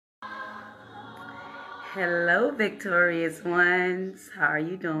Hello, victorious ones. How are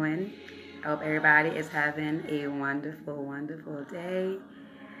you doing? I hope everybody is having a wonderful, wonderful day.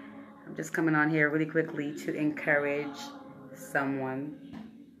 I'm just coming on here really quickly to encourage someone.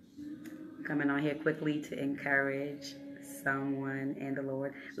 Coming on here quickly to encourage someone in the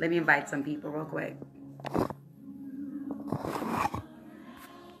Lord. Let me invite some people real quick.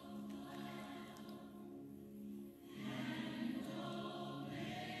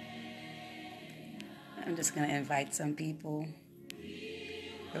 I'm just going to invite some people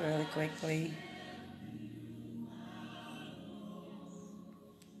really quickly.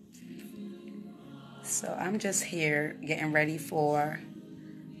 So I'm just here getting ready for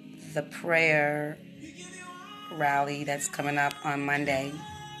the prayer rally that's coming up on Monday.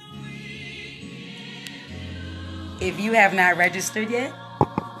 If you have not registered yet,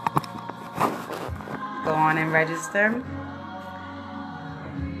 go on and register.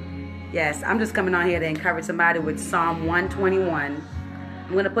 Yes, I'm just coming on here to encourage somebody with Psalm 121.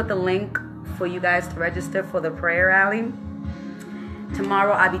 I'm going to put the link for you guys to register for the prayer rally.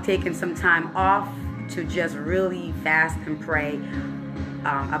 Tomorrow I'll be taking some time off to just really fast and pray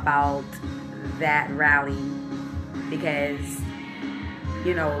about that rally, because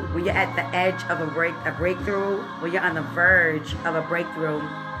you know, when you're at the edge of a breakthrough, when you're on the verge of a breakthrough,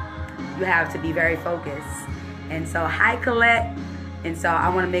 you have to be very focused. And so, hi Colette. And so I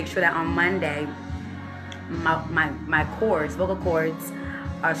want to make sure that on Monday, my cords, vocal cords,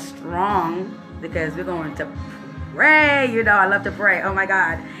 are strong, because we're going to pray. You know, I love to pray. Oh my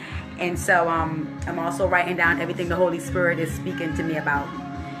God. And so I'm also writing down everything the Holy Spirit is speaking to me about.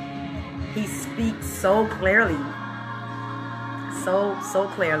 He speaks so clearly. So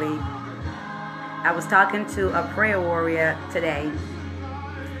clearly. I was talking to a prayer warrior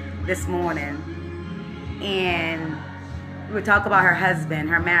this morning, and we would talk about her husband,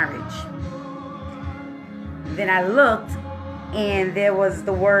 her marriage. Then I looked, and there was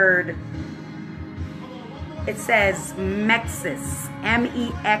the word, it says Mexus,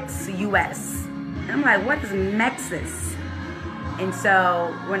 M-E-X-U-S. And I'm like, what is Mexus? And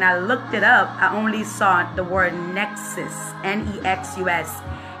so when I looked it up, I only saw the word nexus, N-E-X-U-S.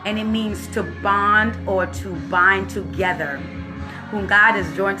 And it means to bond or to bind together. Whom God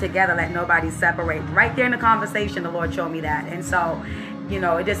has joined together, let nobody separate. Right there in the conversation, the Lord showed me that. And so, you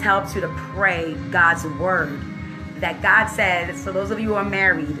know, it just helps you to pray God's word. That God said, so those of you who are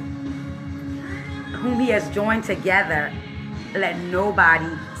married, whom he has joined together, let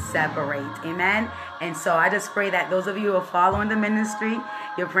nobody separate. Amen. And so I just pray that those of you who are following the ministry,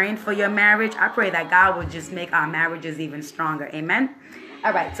 you're praying for your marriage. I pray that God will just make our marriages even stronger. Amen.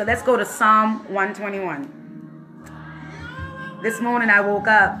 All right. So let's go to Psalm 121. This morning I woke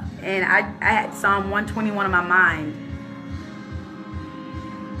up and I had Psalm 121 in my mind.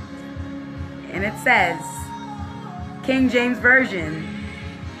 And it says, King James Version,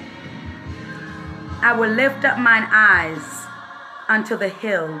 I will lift up mine eyes unto the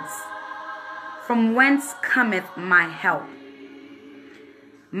hills, from whence cometh my help.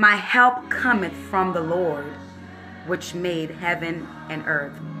 My help cometh from the Lord, which made heaven and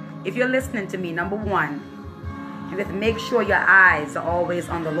earth. If you're listening to me, number one, you have to make sure your eyes are always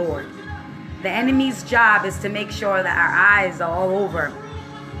on the Lord. The enemy's job is to make sure that our eyes are all over,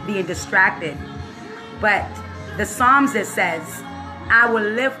 being distracted. But the Psalms, it says, I will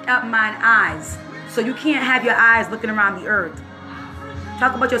lift up mine eyes. So you can't have your eyes looking around the earth.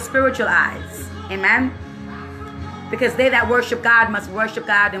 Talk about your spiritual eyes. Amen? Because they that worship God must worship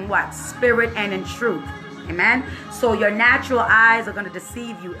God in what? Spirit and in truth. Amen? So your natural eyes are going to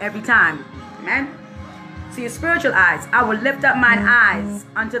deceive you every time. Amen? So your spiritual eyes, I will lift up mine eyes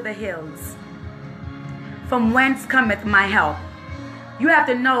unto the hills. From whence cometh my help? You have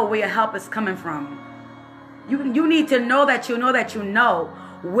to know where your help is coming from. You need to know that you know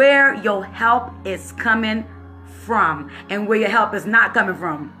where your help is coming from and where your help is not coming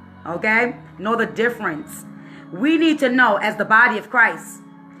from. Okay? Know the difference. We need to know, as the body of Christ,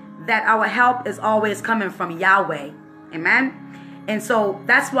 that our help is always coming from Yahweh. Amen? And so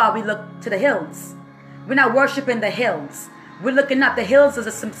that's why we look to the hills. We're not worshiping the hills. We're looking up. The hills is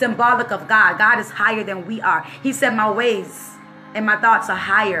a symbolic of God. God is higher than we are. He said, my ways and my thoughts are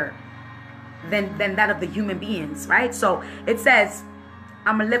higher than that of the human beings, right? So it says,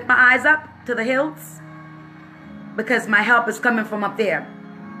 I'm going to lift my eyes up to the hills because my help is coming from up there.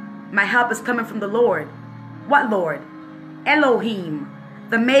 My help is coming from the Lord. What Lord? Elohim,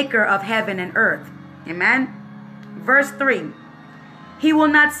 the maker of heaven and earth. Amen. Verse 3. He will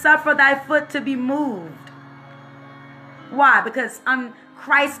not suffer thy foot to be moved. Why? Because on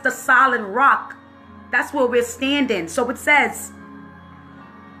Christ the solid rock, that's where we're standing. So it says,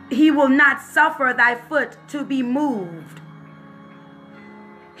 He will not suffer thy foot to be moved.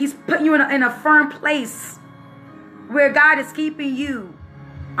 He's putting you in a firm place where God is keeping you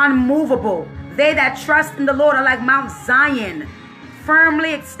unmovable. They that trust in the Lord are like Mount Zion,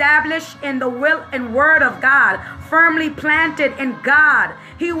 firmly established in the will and word of God, firmly planted in God.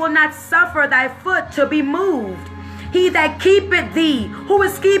 He will not suffer thy foot to be moved. He that keepeth thee, who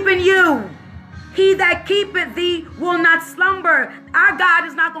is keeping you? He that keepeth thee will not slumber. Our God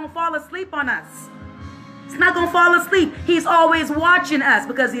is not going to fall asleep on us. He's not going to fall asleep. He's always watching us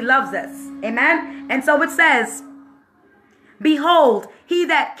because he loves us. Amen. And so it says, behold, he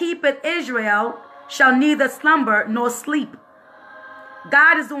that keepeth Israel shall neither slumber nor sleep.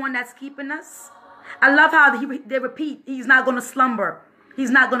 God is the one that's keeping us. I love how they repeat, he's not going to slumber. He's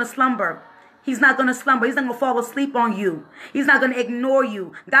not going to slumber. He's not going to slumber. He's not going to fall asleep on you. He's not going to ignore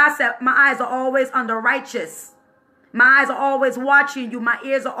you. God said, my eyes are always on the righteous. My eyes are always watching you. My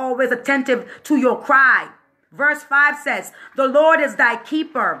ears are always attentive to your cry. Verse 5 says, the Lord is thy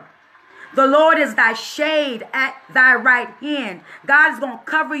keeper. The Lord is thy shade at thy right hand. God is going to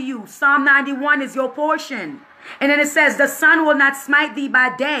cover you. Psalm 91 is your portion. And then it says, the sun will not smite thee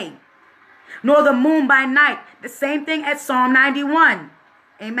by day, nor the moon by night. The same thing as Psalm 91.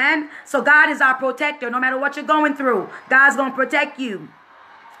 Amen. So God is our protector. No matter what you're going through, God's going to protect you.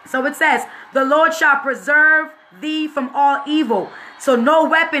 So it says, the Lord shall preserve thee from all evil. So no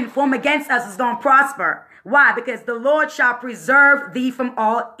weapon formed against us is going to prosper. Why? Because the Lord shall preserve thee from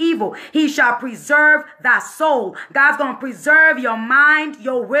all evil. He shall preserve thy soul. God's going to preserve your mind,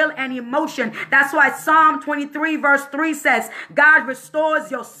 your will, and emotion. That's why Psalm 23 verse 3 says, God restores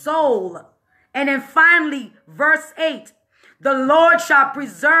your soul. And then finally, verse 8, the Lord shall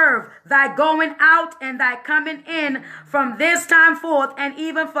preserve thy going out and thy coming in from this time forth and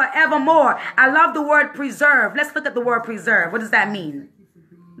even forevermore. I love the word preserve. Let's look at the word preserve. What does that mean?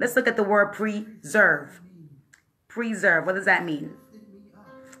 Let's look at the word preserve. Preserve. What does that mean?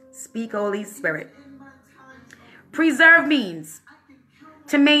 Speak, Holy Spirit. Preserve means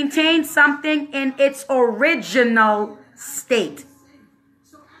to maintain something in its original state.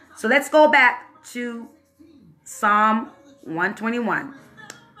 So let's go back to Psalm 121.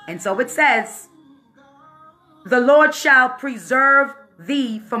 And so it says, the Lord shall preserve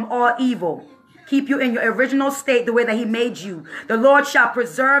thee from all evil. Keep you in your original state, the way that he made you. The Lord shall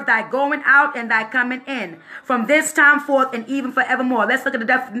preserve thy going out and thy coming in from this time forth and even forevermore. Let's look at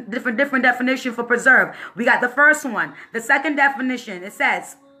the different definition for preserve. We got the first one. The second definition, it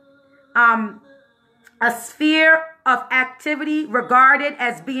says, a sphere of activity regarded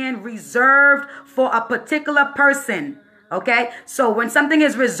as being reserved for a particular person. Okay, so when something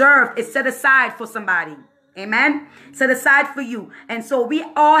is reserved, it's set aside for somebody. Amen. Set aside for you. And so we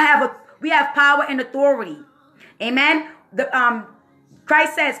all have power and authority. Amen.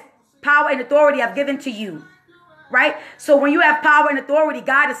 Christ says, power and authority I've given to you. Right? So when you have power and authority,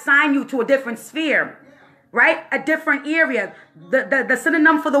 God assigned you to a different sphere. Right? A different area. The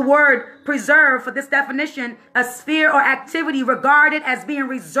synonym for the word preserve for this definition, a sphere or activity regarded as being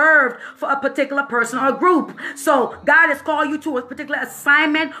reserved for a particular person or group. So God has called you to a particular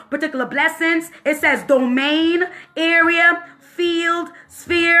assignment, particular blessings. It says domain, area, field,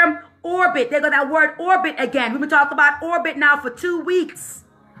 sphere, orbit. There go that word orbit again. We've been talking about orbit now for 2 weeks.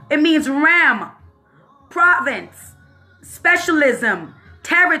 It means realm, province, specialism,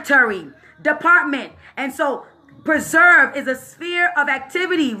 territory, department. And so preserve is a sphere of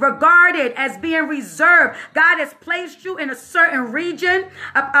activity regarded as being reserved. God has placed you in a certain region,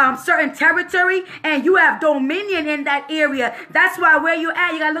 a certain territory, and you have dominion in that area. That's why where you're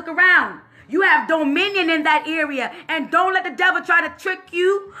at, you got to look around. You have dominion in that area. And don't let the devil try to trick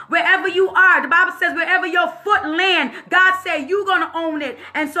you wherever you are. The Bible says wherever your foot land, God said you're going to own it.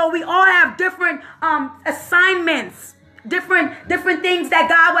 And so we all have different assignments. Different things that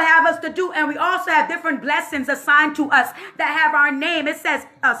God will have us to do. And we also have different blessings assigned to us that have our name. It says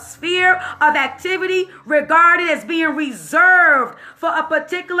a sphere of activity regarded as being reserved for a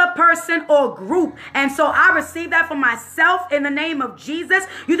particular person or group. And so I received that for myself in the name of Jesus.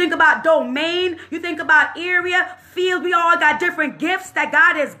 You think about domain, you think about area, field. We all got different gifts that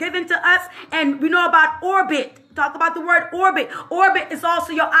God has given to us. And we know about orbit. Talk about the word orbit. Orbit is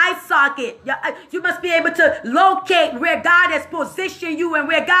also your eye socket. You must be able to locate where God has positioned you and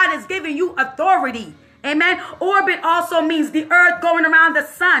where God has given you authority. Amen. Orbit also means the earth going around the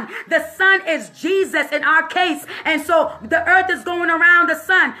sun. The sun is Jesus in our case. And so the earth is going around the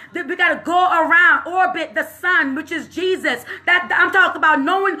sun. We got to go around, orbit the sun, which is Jesus. That I'm talking about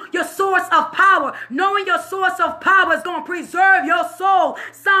knowing your source of power. Knowing your source of power is going to preserve your soul.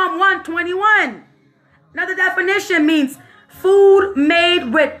 Psalm 121. Another definition means food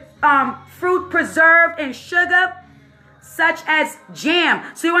made with fruit preserved in sugar, such as jam.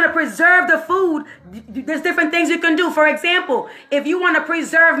 So you want to preserve the food. There's different things you can do. For example, if you want to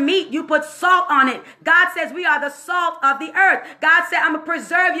preserve meat, you put salt on it. God says we are the salt of the earth. God said, I'm going to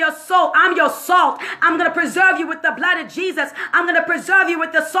preserve your soul. I'm your salt. I'm going to preserve you with the blood of Jesus. I'm going to preserve you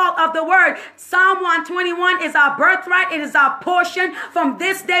with the salt of the word. Psalm 121 is our birthright. It is our portion from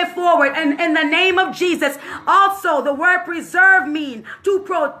this day forward. And in the name of Jesus, also the word preserve means to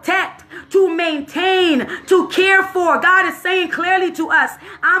protect, to maintain, to care for. God is saying clearly to us,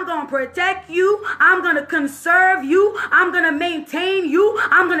 I'm going to protect you. I'm going to conserve you. I'm going to maintain you.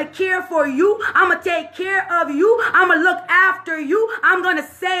 I'm going to care for you. I'm going to take care of you. I'm going to look after you. I'm going to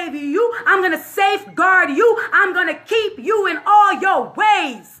save you. I'm going to safeguard you. I'm going to keep you in all your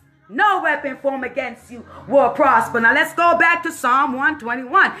ways. No weapon formed against you will prosper. Now let's go back to Psalm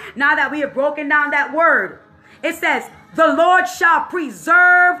 121. Now that we have broken down that word, it says, the Lord shall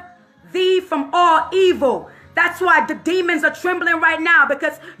preserve thee from all evil. That's why the demons are trembling right now,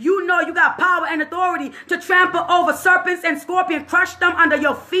 because you know you got power and authority to trample over serpents and scorpions, crush them under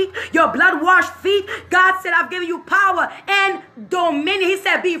your feet, your blood-washed feet. God said, I've given you power and dominion. He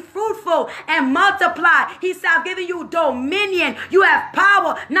said, be fruitful and multiply. He said, I've given you dominion. You have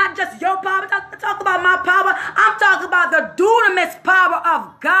power, not just your power. Talk about my power. I'm talking about the dunamis power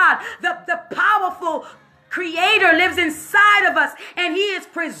of God, the powerful Creator lives inside of us, and he is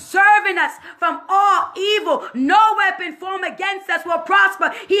preserving us from all evil. No weapon formed against us will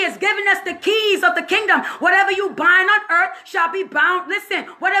prosper. He has given us the keys of the kingdom. Whatever you bind on earth shall be bound. Listen,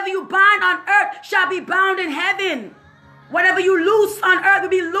 whatever you bind on earth shall be bound in heaven. Whatever you loose on earth will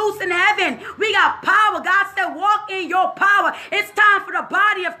be loose in heaven. We got power. God said, walk in your power. It's time for the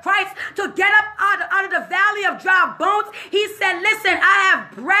body of Christ to get up out of the valley of dry bones. He said, listen, I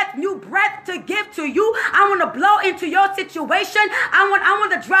have breath, new breath to give to you. I want to blow into your situation. I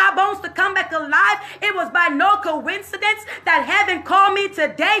want the dry bones to come back alive. It was by no coincidence that heaven called me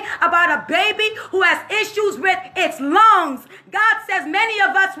today about a baby who has issues with its lungs. God says many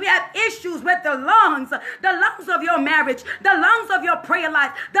of us, we have issues with the lungs of your marriage, the lungs of your prayer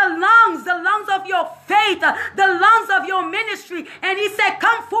life, the lungs of your faith, the lungs of your ministry. And he said,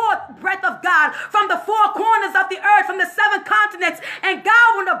 come forth, breath of God, from the four corners of the earth, from the seven continents. And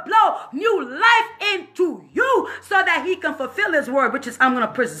God want to blow new life into you so that he can fulfill his word, which is, I'm going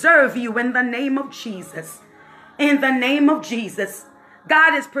to preserve you in the name of Jesus. In the name of Jesus.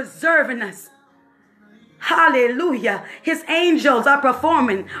 God is preserving us. Hallelujah. His angels are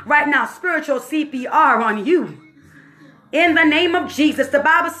performing right now spiritual CPR on you. In the name of Jesus. The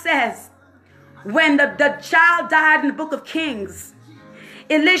Bible says when the child died in the book of Kings,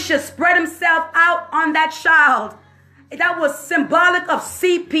 Elisha spread himself out on that child. That was symbolic of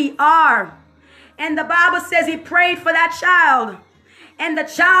CPR. And the Bible says he prayed for that child. And the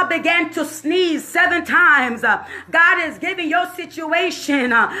child began to sneeze 7 times. God is giving your situation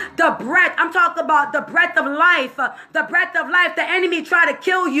the breath. I'm talking about the breath of life. The breath of life. The enemy tried to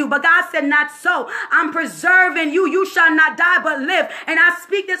kill you, but God said, not so. I'm preserving you. You shall not die but live. And I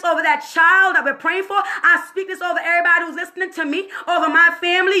speak this over that child that we're praying for. I speak this over everybody who's listening to me, over my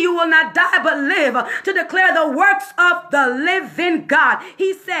family. You will not die but live to declare the works of the living God.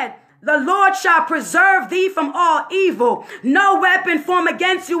 He said, the Lord shall preserve thee from all evil. No weapon formed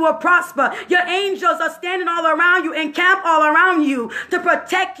against you will prosper. Your angels are standing all around you, encamp all around you to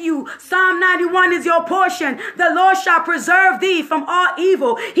protect you. Psalm 91 is your portion. The Lord shall preserve thee from all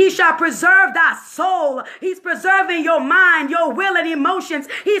evil. He shall preserve thy soul. He's preserving your mind, your will, and emotions.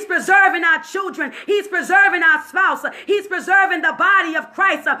 He's preserving our children. He's preserving our spouse. He's preserving the body of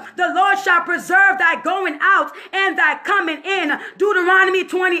Christ. The Lord shall preserve thy going out and thy coming in. Deuteronomy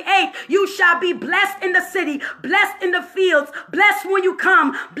 28. You shall be blessed in the city, blessed in the fields, blessed when you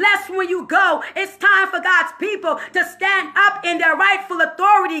come, blessed when you go. It's time for God's people to stand up in their rightful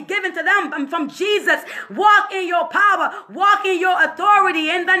authority given to them from Jesus. Walk in your power, walk in your authority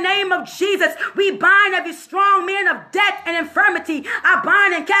in the name of Jesus. We bind every strong man of death and infirmity. I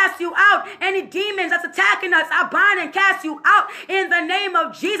bind and cast you out. Any demons that's attacking us, I bind and cast you out in the name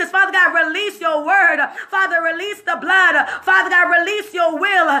of Jesus. Father God, release your word. Father, release the blood. Father God, release your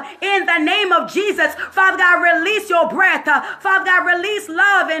will. In the name of Jesus, Father God, release your breath. Father God, release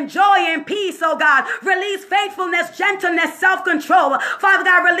love and joy and peace, oh God. Release faithfulness, gentleness, self-control. Father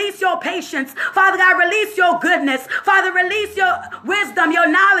God, release your patience. Father God, release your goodness. Father, release your wisdom, your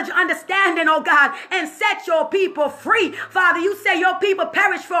knowledge, understanding, oh God, and set your people free. Father, you say your people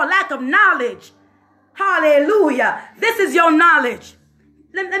perish for a lack of knowledge. Hallelujah. This is your knowledge.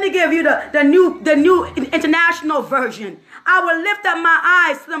 Let me give you the new international version. I will lift up my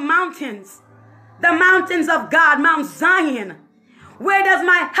eyes to the mountains of God, Mount Zion. Where does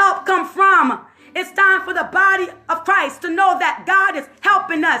my help come from? It's time for the body of Christ to know that God is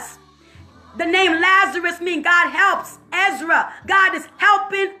helping us. The name Lazarus means God helps. Ezra, God is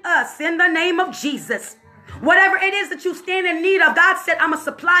helping us in the name of Jesus. Whatever it is that you stand in need of, God said, I'm going to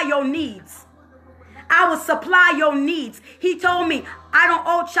supply your needs. I will supply your needs. He told me, I don't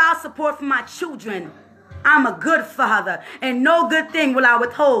owe child support for my children. I'm a good father, and no good thing will I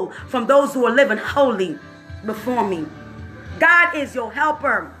withhold from those who are living holy before me. God is your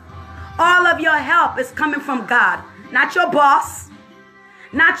helper. All of your help is coming from God, not your boss,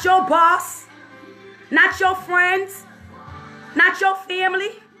 not your boss, not your friends, not your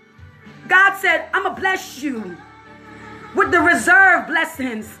family. God said, I'm going to bless you with the reserved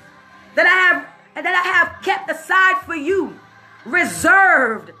blessings that I have kept aside for you.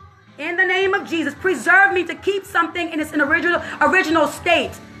 Reserved in the name of Jesus. Preserve me to keep something in its original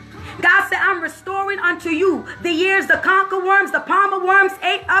state. God said, I'm restoring unto you the years the conker worms, the palmer worms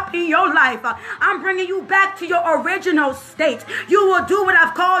ate up in your life. I'm bringing you back to your original state. You will do what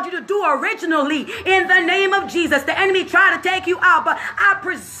I've called you to do originally in the name of Jesus. The enemy tried to take you out, but I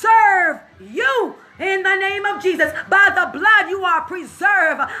preserve you in the name of Jesus. By the blood you are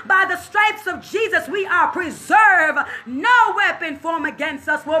preserved. By the stripes of Jesus we are preserved. No weapon formed against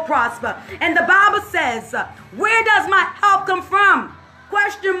us will prosper. And the Bible says, where does my help come from?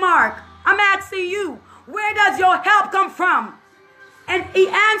 Question mark. I'm asking you, where does your help come from? And he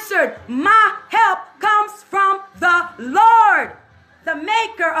answered, my help comes from the Lord, the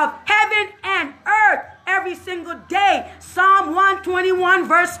maker of heaven and earth. Every single day. Psalm 121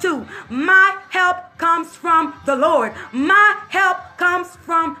 verse 2. My help comes from the Lord. My help comes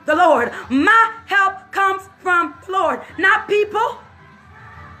from the Lord. My help comes from the Lord. Not people,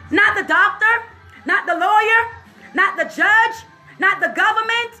 not the doctor, not the lawyer, not the judge, not the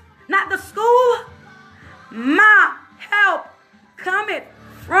government, not the school. My help cometh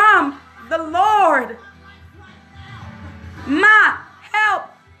from the Lord. My help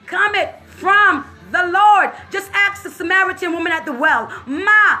cometh from the Lord. Just ask the Samaritan woman at the well.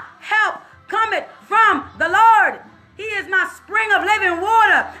 My help cometh from the Lord. He is my spring of living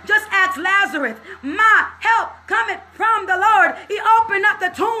water. Just ask Lazarus. My help cometh from the Lord. He opened up the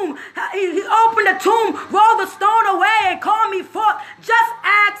tomb. He opened the tomb, rolled the stone away, and called me forth. Just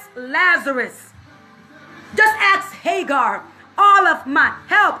ask Lazarus. Just ask Hagar. All of my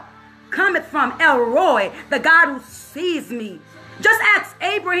help cometh from El Roy, the God who sees me. Just ask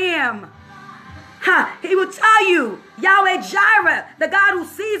Abraham. He will tell you, Yahweh Jireh, the God who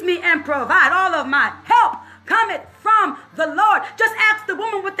sees me and provide. All of my help cometh from the Lord. Just ask the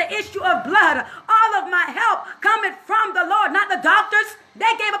woman with the issue of blood. All of my help cometh from the Lord. Not the doctors.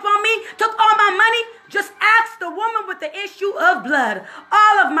 They gave up on me, took all my money. Just ask the woman with the issue of blood.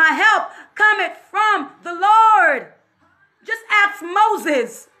 All of my help cometh from the Lord. Just ask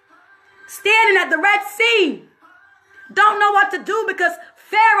Moses, standing at the Red Sea. Don't know what to do because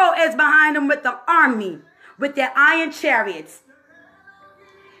Pharaoh is behind him with the army, with their iron chariots.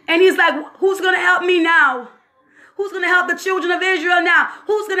 And he's like, who's going to help me now? Who's going to help the children of Israel now?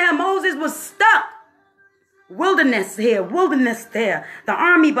 Who's going to help? Moses was stuck. Wilderness here, wilderness there. The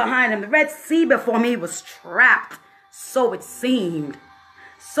army behind him, the Red Sea before me was trapped. So it seemed.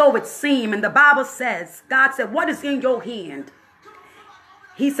 So it seemed. And the Bible says, God said, what is in your hand?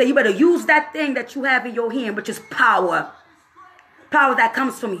 He said, you better use that thing that you have in your hand, which is power. Power that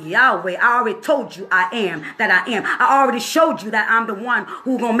comes from Yahweh. I already told you I am that I am. I already showed you that I'm the one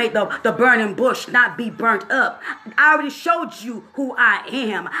who's going to make the burning bush not be burnt up. I already showed you who I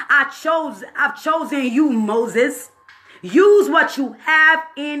am. I've chosen you, Moses. Use what you have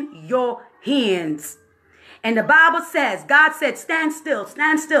in your hands. And the Bible says, God said, stand still,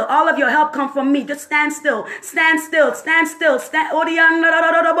 stand still. All of your help come from me. Just stand still, stand still, stand still. Stand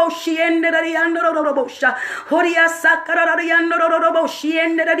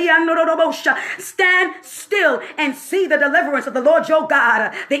still and see the deliverance of the Lord your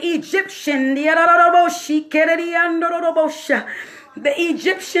God. The Egyptians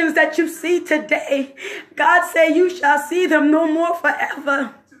that you see today, God said you shall see them no more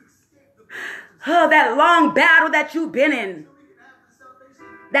forever. Oh, that long battle that you've been in.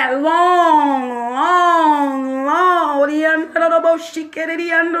 That long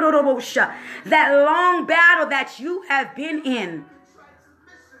battle that you have been in.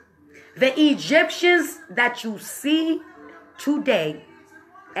 The Egyptians that you see today,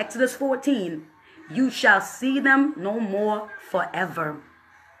 Exodus 14, you shall see them no more forever.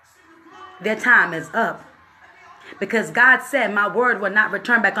 Their time is up. Because God said, my word will not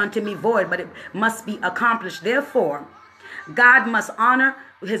return back unto me void, but it must be accomplished. Therefore, God must honor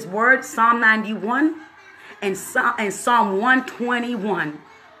his word, Psalm 91, in Psalm 121.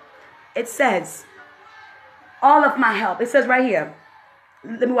 It says, all of my help. It says right here.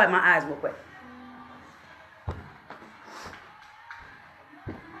 Let me wipe my eyes real quick.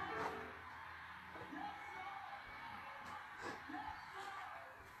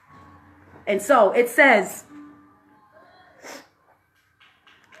 And so it says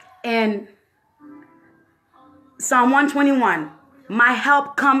in Psalm 121, my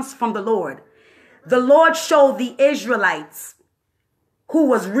help comes from the Lord. The Lord showed the Israelites who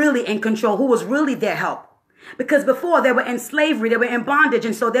was really in control, who was really their help. Because before they were in slavery, they were in bondage,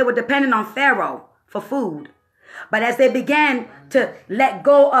 and so they were dependent on Pharaoh for food. But as they began to let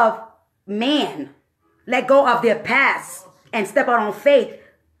go of man, let go of their past, and step out on faith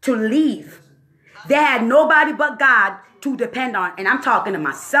to leave, they had nobody but God to depend on. And I'm talking to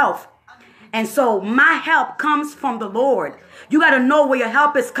myself. And so my help comes from the Lord. You got to know where your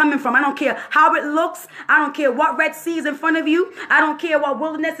help is coming from. I don't care how it looks. I don't care what Red Sea is in front of you. I don't care what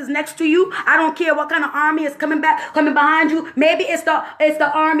wilderness is next to you. I don't care what kind of army is coming behind you. Maybe it's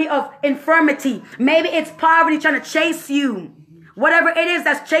the army of infirmity. Maybe it's poverty trying to chase you. Whatever it is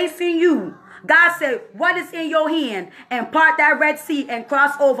that's chasing you, God said, what is in your hand? And part that Red Sea and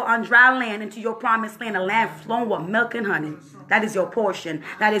cross over on dry land into your promised land, a land flowing with milk and honey. That is your portion.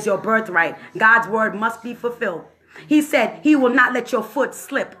 That is your birthright. God's word must be fulfilled. He said he will not let your foot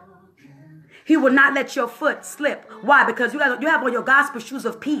slip. He will not let your foot slip. Why? Because you have on your gospel shoes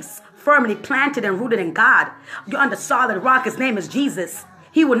of peace, firmly planted and rooted in God. You're under solid rock. His name is Jesus.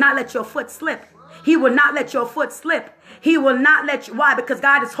 He will not let your foot slip. He will not let your foot slip. He will not let you. Why? Because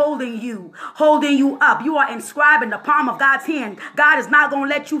God is holding you up. You are inscribed in the palm of God's hand. God is not going to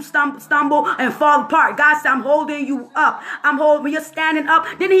let you stumble and fall apart. God said, I'm holding you up. When you're standing up,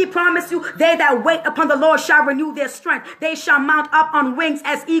 didn't he promise you, they that wait upon the Lord shall renew their strength. They shall mount up on wings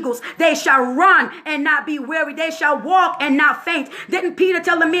as eagles. They shall run and not be weary. They shall walk and not faint. Didn't Peter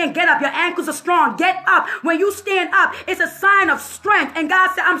tell the man, get up, your ankles are strong, get up. When you stand up, it's a sign of strength. And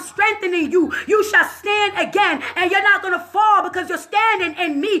God said, I'm strengthening you. You shall stand again, and you're not going to fall because you're standing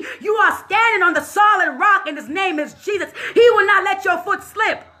in me. You are standing on the solid rock, and his name is Jesus. He will not let your foot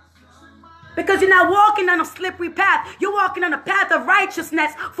slip because you're not walking on a slippery path. You're walking on a path of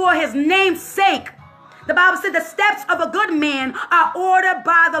righteousness for his name's sake. The Bible said the steps of a good man are ordered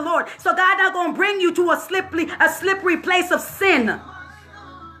by the Lord. So God not going to bring you to a slippery place of sin.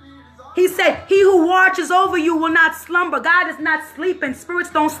 He said, he who watches over you will not slumber. God is not sleeping.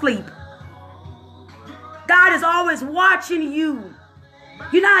 Spirits don't sleep. God is always watching you.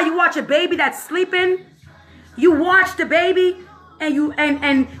 You know how you watch a baby that's sleeping? You watch the baby and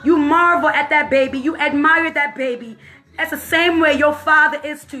you marvel at that baby. You admire that baby. That's the same way your Father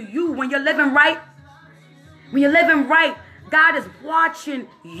is to you when you're living right. When you're living right, God is watching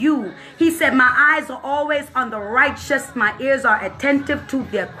you. He said, my eyes are always on the righteous. My ears are attentive to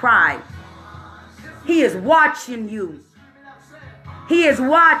their cry. He is watching you. He is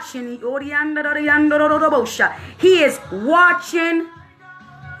watching. He is watching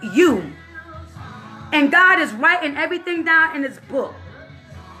you. And God is writing everything down in his book.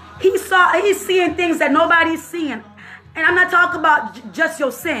 He's seeing things that nobody's seeing. And I'm not talking about just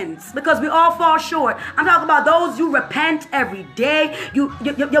your sins, because we all fall short. I'm talking about those you repent every day. You're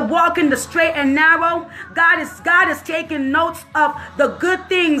walking the straight and narrow. God is taking notes of the good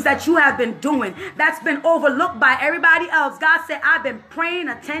things that you have been doing that's been overlooked by everybody else. God said, I've been paying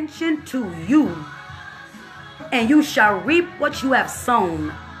attention to you, and you shall reap what you have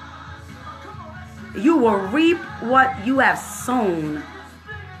sown. You will reap what you have sown.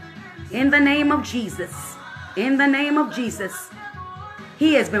 In the name of Jesus. In the name of Jesus.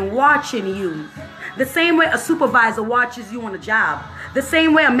 He has been watching you. The same way a supervisor watches you on a job. The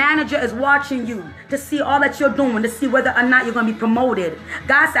same way a manager is watching you to see all that you're doing, to see whether or not you're going to be promoted.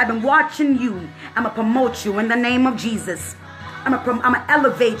 God said, I've been watching you. I'm going to promote you in the name of Jesus. I'm going to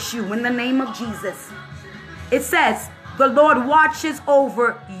elevate you in the name of Jesus. It says, the Lord watches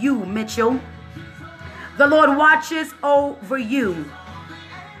over you, Mitchell. The Lord watches over you,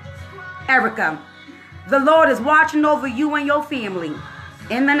 Erica. The Lord is watching over you and your family.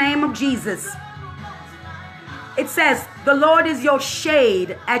 In the name of Jesus. It says, the Lord is your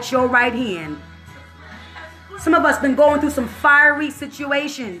shade at your right hand. Some of us been going through some fiery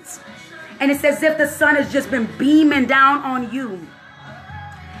situations. And it's as if the sun has just been beaming down on you.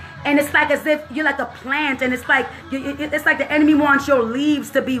 And it's like as if you're like a plant. And it's like the enemy wants your leaves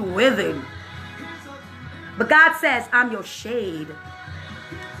to be withered. But God says, I'm your shade.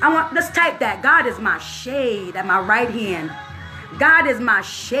 Let's type that. God is my shade at my right hand. God is my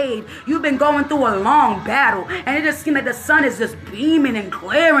shade. You've been going through a long battle, and it just seems like the sun is just beaming and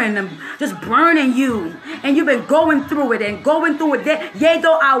glaring and just burning you. And you've been going through it and going through it. Yea,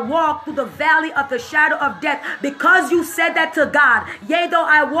 though I walk through the valley of the shadow of death, because you said that to God. Yea, though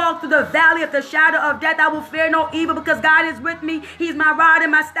I walk through the valley of the shadow of death, I will fear no evil, because God is with me. He's my rod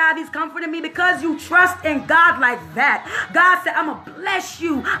and my staff. He's comforting me. Because you trust in God like that, God said, I'm going to bless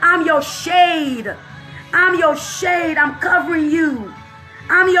you. I'm your shade. I'm your shade. I'm covering you.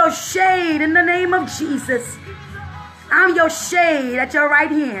 I'm your shade in the name of Jesus. I'm your shade at your right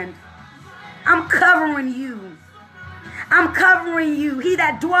hand. I'm covering you. I'm covering you. He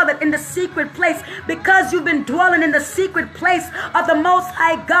that dwelleth in the secret place, because you've been dwelling in the secret place of the Most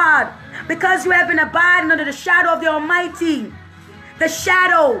High God, because you have been abiding under the shadow of the Almighty. The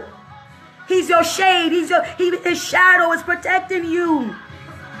shadow. He's your shade. His shadow is protecting you.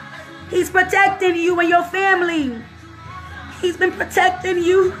 He's protecting you and your family. He's been protecting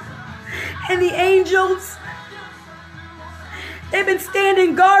you. And the angels, they've been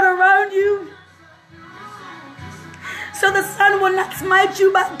standing guard around you. So the sun will not smite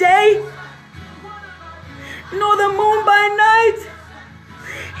you by day, nor the moon by night.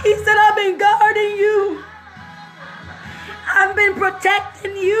 He said, I've been guarding you. I've been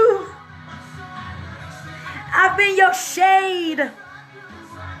protecting you. I've been your shade.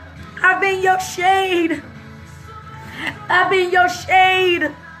 I've been your shade. I've been your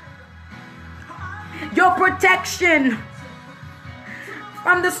shade. Your protection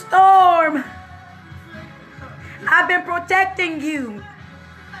from the storm. I've been protecting you.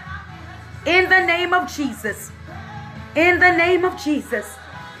 In the name of Jesus. In the name of Jesus.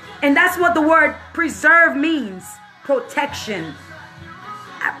 And that's what the word preserve means. Protection.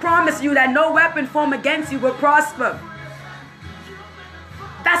 I promise you that no weapon formed against you will prosper.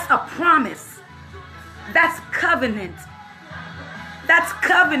 That's a promise. That's covenant. That's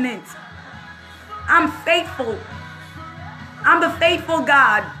covenant. I'm faithful. I'm the faithful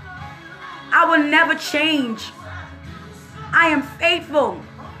God. I will never change. I am faithful.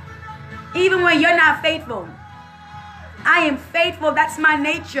 Even when you're not faithful. I am faithful. That's my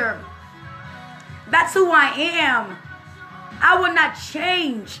nature. That's who I am. I will not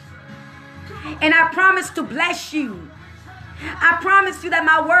change. And I promise to bless you. I promise you that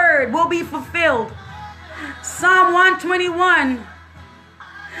my word will be fulfilled. Psalm 121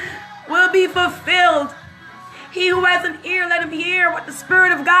 will be fulfilled. He who has an ear, let him hear what the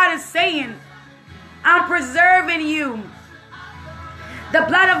Spirit of God is saying. I'm preserving you. The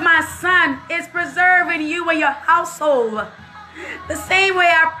blood of my Son is preserving you and your household. The same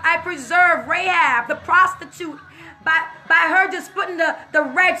way I preserve Rahab, the prostitute, by her just putting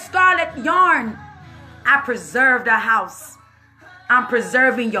the red scarlet yarn. I preserved her house. I'm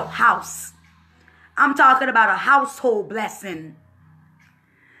preserving your house. I'm talking about a household blessing.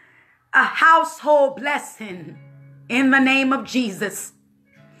 A household blessing in the name of Jesus.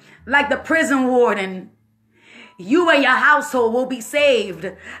 Like the prison warden, you and your household will be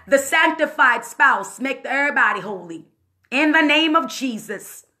saved. The sanctified spouse, make everybody holy. In the name of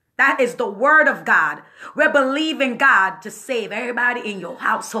Jesus. That is the word of God. We're believing God to save everybody in your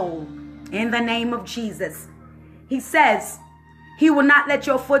household. In the name of Jesus. He says, He will not let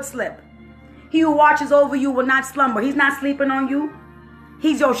your foot slip. He who watches over you will not slumber. He's not sleeping on you.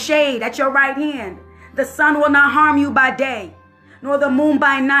 He's your shade at your right hand. The sun will not harm you by day, nor the moon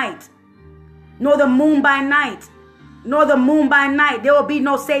by night. Nor the moon by night. Nor the moon by night. There will be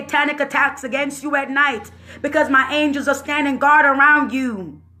no satanic attacks against you at night, because my angels are standing guard around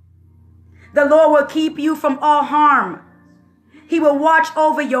you. The Lord will keep you from all harm. He will watch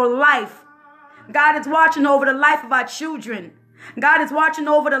over your life. God is watching over the life of our children. God is watching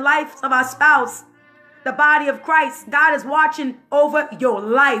over the lives of our spouse, the body of Christ. God is watching over your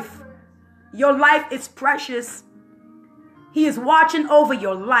life. Your life is precious. He is watching over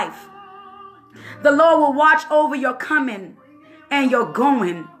your life. The Lord will watch over your coming and your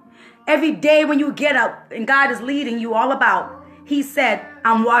going. Every day when you get up and God is leading you all about, He said,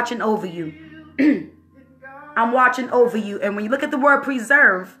 I'm watching over you. I'm watching over you. And when you look at the word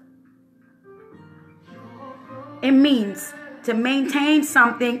preserve, it means to maintain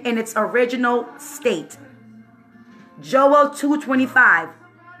something in its original state. Joel 2:25.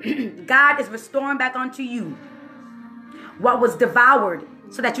 God is restoring back unto you what was devoured,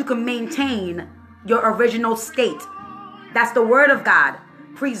 so that you can maintain your original state. That's the word of God.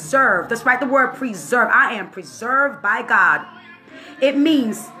 Preserve. Let's write the word preserve. I am preserved by God. It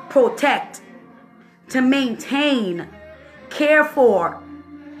means protect, to maintain, care for,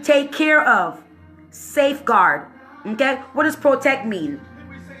 take care of, safeguard. Okay? What does protect mean?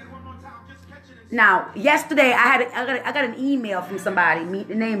 Now, yesterday I got an email from somebody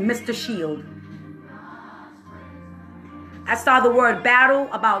named Mr. Shield. I saw the word battle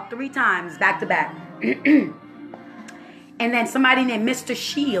about 3 times back to back. And then somebody named Mr.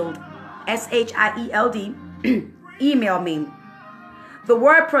 Shield, SHIELD, emailed me. The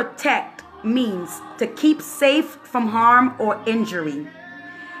word protect means to keep safe from harm or injury.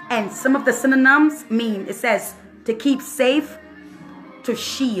 And some of the synonyms mean, it says to keep safe, to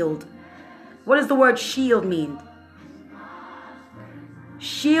shield. What does the word shield mean?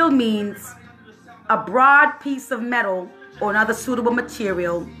 Shield means a broad piece of metal or another suitable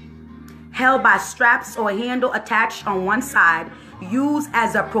material held by straps or handle attached on one side, used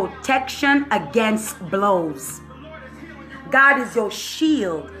as a protection against blows. God is your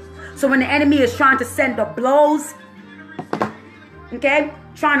shield. So when the enemy is trying to send the blows, okay,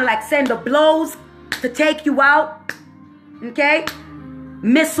 trying to like send the blows to take you out, okay,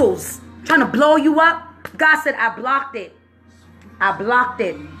 missiles trying to blow you up, God said, I blocked it. I blocked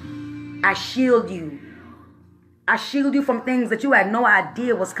it. I shield you. I shield you from things that you had no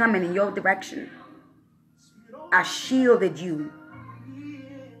idea was coming in your direction. I shielded you.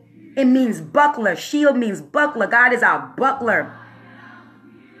 It means buckler. Shield means buckler. God is our buckler.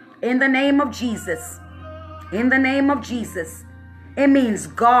 In the name of Jesus. In the name of Jesus. It means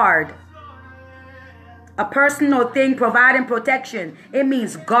guard. A person or thing providing protection. It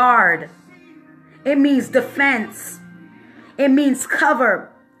means guard. It means defense. It means cover.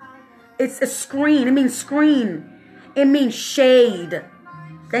 It's a screen. It means screen. It means shade.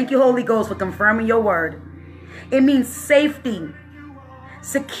 Thank you, Holy Ghost, for confirming your word. It means safety,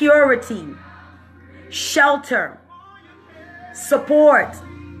 security, shelter, support,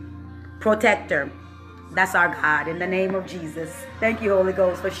 protector. That's our God, in the name of Jesus. Thank you, Holy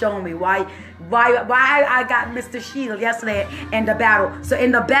Ghost, for showing me why I got Mr. Shield yesterday in the battle. So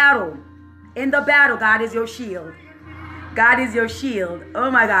in the battle, God is your shield. God is your shield.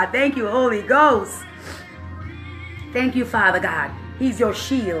 Oh my God. Thank you, Holy Ghost. Thank you, Father God. He's your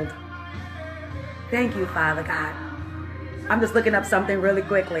shield. Thank you, Father God. I'm just looking up something really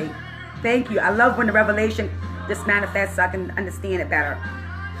quickly. Thank you. I love when the revelation just manifests so I can understand it better.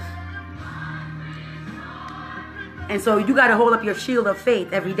 And so you got to hold up your shield of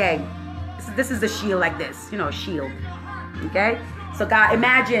faith every day. This is the shield like this. You know, a shield. Okay? So God,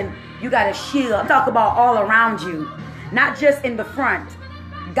 imagine you got a shield. I'm talking about all around you. Not just in the front.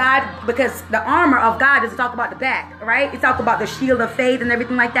 God, because the armor of God doesn't talk about the back, right? It's talk about the shield of faith and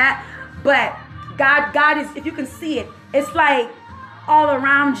everything like that. But God is, if you can see it, it's like all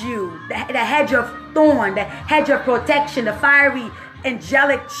around you. The hedge of thorn, the hedge of protection, the fiery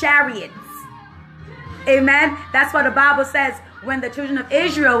angelic chariots. Amen. That's what the Bible says. When the children of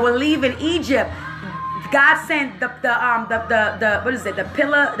Israel were leaving Egypt, God sent the what is it? The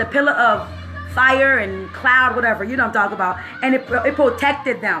pillar of fire and cloud, whatever, you know what I'm talking about, and it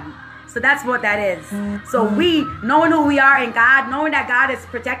protected them. So that's what that is. So we, knowing who we are in God, knowing that God is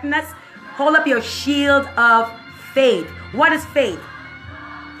protecting us, hold up your shield of faith. What is faith?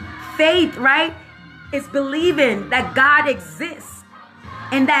 Faith, right, is believing that God exists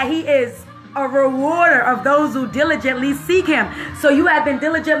and that He is a rewarder of those who diligently seek Him. So you have been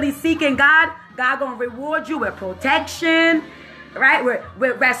diligently seeking God. God gonna reward you with protection, right?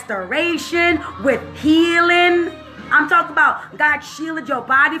 With restoration, with healing. I'm talking about God shielded your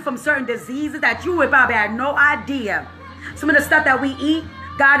body from certain diseases that you would probably have no idea. Some of the stuff that we eat,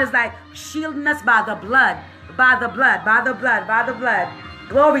 God is like shielding us by the blood, by the blood, by the blood, by the blood.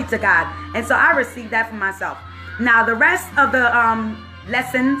 Glory to God. And so I received that for myself. Now the rest of the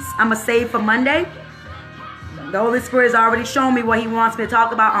lessons I'm going to save for Monday. The Holy Spirit has already shown me what He wants me to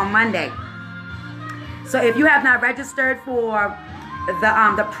talk about on Monday. So if you have not registered for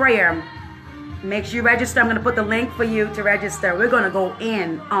the prayer, make sure you register. I'm going to put the link for you to register. We're going to go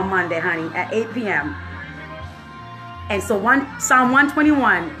in on Monday, honey, at 8 p.m. And so Psalm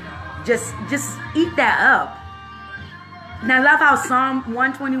 121, just eat that up. And I love how Psalm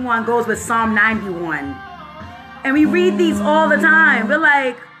 121 goes with Psalm 91. And we read these all the time. We're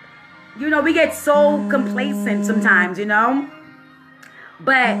like, you know, we get so complacent sometimes, you know.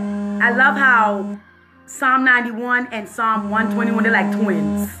 But I love how Psalm 91 and Psalm 121, they're like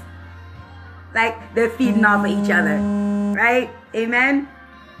twins. Like they're feeding off of each other. Right? Amen?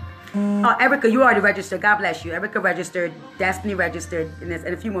 Oh, Erica, you already registered. God bless you. Erica registered. Destiny registered. And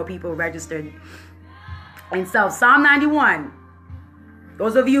a few more people registered. And so Psalm 91.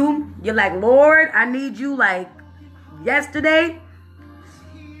 Those of you, you're like, Lord, I need you like yesterday.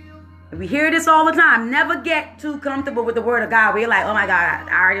 We hear this all the time. Never get too comfortable with the word of God. We're like, oh my God,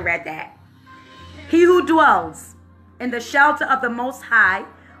 I already read that. He who dwells in the shelter of the Most High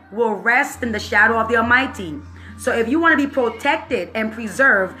will rest in the shadow of the Almighty. So if you want to be protected and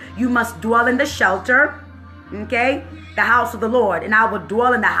preserved, you must dwell in the shelter, okay, the house of the Lord. And I will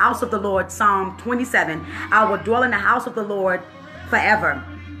dwell in the house of the Lord, Psalm 27. I will dwell in the house of the Lord forever.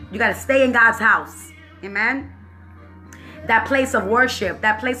 You got to stay in God's house. Amen. That place of worship,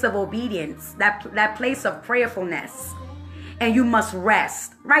 that place of obedience, that place of prayerfulness. And you must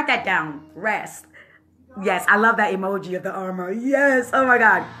rest. Write that down. Rest. Yes, I love that emoji of the armor. Yes. Oh my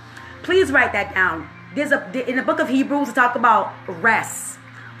God. Please write that down. In the book of Hebrews, to talk about rest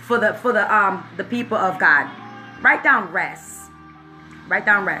for the people of God. Write down rest. Write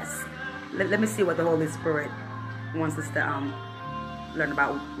down rest. Let me see what the Holy Spirit wants us to learn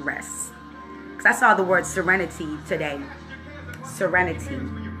about rest. Because I saw the word serenity today. Serenity.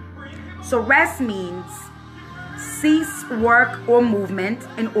 So rest means cease work or movement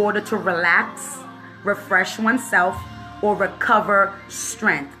in order to relax, refresh oneself, or recover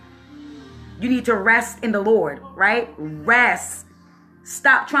strength. You need to rest in the Lord, right? Rest.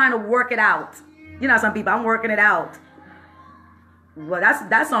 Stop trying to work it out. You know, some people, I'm working it out. Well,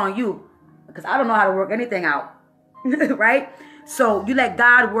 that's on you, because I don't know how to work anything out, right? So you let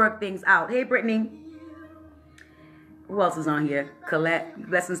God work things out. Hey, Brittany. Who else is on here? Colette.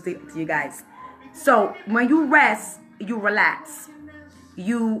 Blessings to you guys. So when you rest, you relax.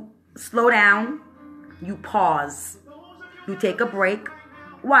 You slow down. You pause. You take a break.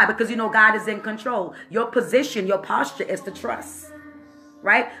 Why? Because you know God is in control. Your position, your posture is to trust.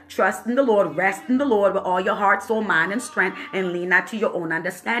 Right? Trust in the Lord. Rest in the Lord with all your heart, soul, mind, and strength. And lean not to your own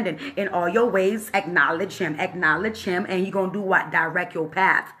understanding. In all your ways, acknowledge Him. Acknowledge Him. And He's going to do what? Direct your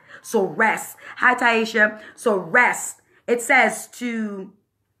path. So rest. Hi, Taisha. So rest. It says to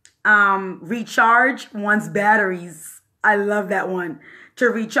recharge one's batteries. I love that one. To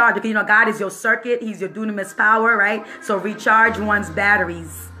recharge. Because, you know, God is your circuit. He's your dunamis power, right? So recharge one's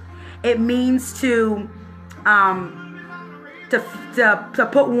batteries. It means to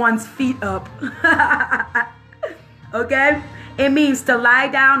put one's feet up. Okay? It means to lie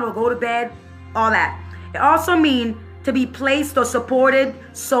down or go to bed. All that. It also means to be placed or supported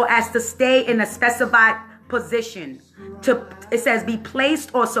so as to stay in a specified position. It says be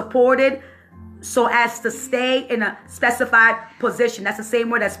placed or supported so as to stay in a specified position. That's the same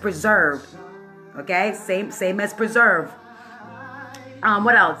word as preserved. Okay? Same as preserve.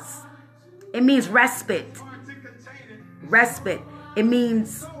 What else? It means respite. Respite. It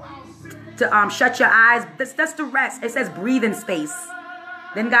means to shut your eyes. That's to rest. It says breathe in space.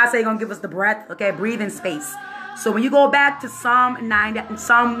 Then God said He's going to give us the breath. Okay? Breathe in space. So when you go back to Psalm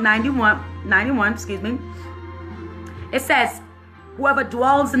 91, excuse me, it says, whoever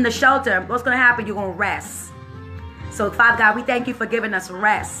dwells in the shelter, what's going to happen? You're going to rest. So, Father God, we thank You for giving us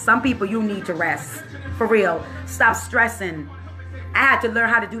rest. Some people, you need to rest. For real. Stop stressing. I had to learn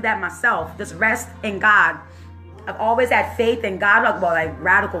how to do that myself. Just rest in God. I've always had faith in God, like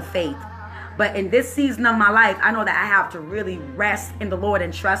radical faith. But in this season of my life, I know that I have to really rest in the Lord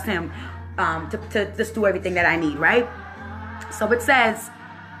and trust Him to just do everything that I need, right? So it says,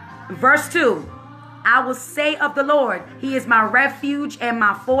 verse 2, I will say of the Lord, He is my refuge and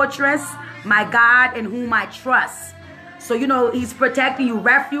my fortress, my God in whom I trust. So, you know, He's protecting you.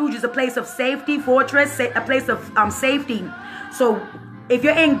 Refuge is a place of safety. Fortress, a place of safety. So if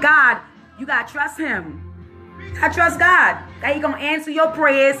you're in God, you got to trust Him. I trust God. That He going to answer your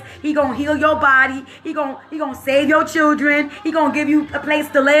prayers. He going to heal your body. He going to save your children. He going to give you a place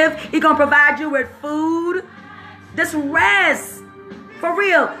to live. He going to provide you with food. Just rest. For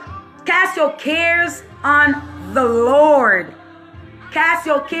real. Cast your cares on the Lord. Cast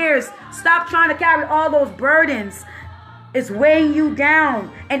your cares. Stop trying to carry all those burdens. It's weighing you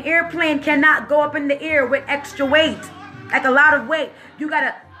down. An airplane cannot go up in the air with extra weight. Like a lot of weight. You got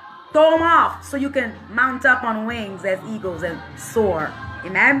to throw them off so you can mount up on wings as eagles and soar.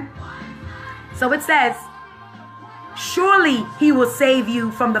 Amen? So it says, surely He will save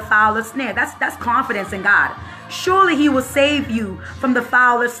you from the foulest snare. That's confidence in God. Surely He will save you from the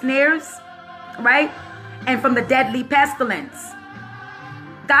foulest snares, right? And from the deadly pestilence.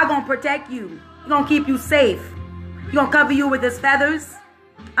 God gonna protect you. He gonna keep you safe. He gonna cover you with His feathers.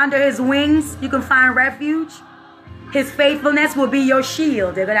 Under His wings, you can find refuge. His faithfulness will be your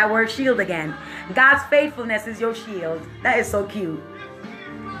shield. There go that word shield again. God's faithfulness is your shield. That is so cute.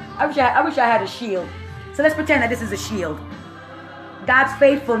 I wish I had a shield. So let's pretend that this is a shield. God's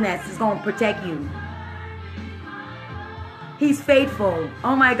faithfulness is going to protect you. He's faithful.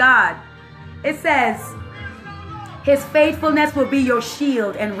 Oh my God. It says, His faithfulness will be your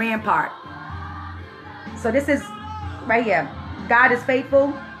shield and rampart. So this is right here. God is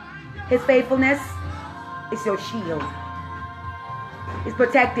faithful. His faithfulness is your shield. is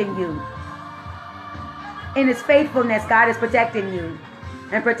protecting you. In his faithfulness, God is protecting you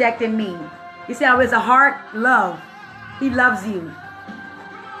and protecting me. You see how it's a heart love. He loves you.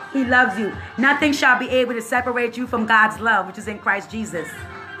 He loves you. Nothing shall be able to separate you from God's love, which is in Christ Jesus.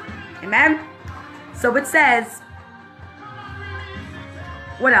 Amen? So it says,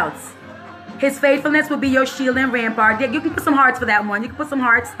 what else? His faithfulness will be your shield and rampart. You can put some hearts for that one. You can put some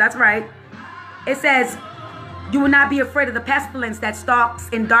hearts. That's right. It says, you will not be afraid of the pestilence that stalks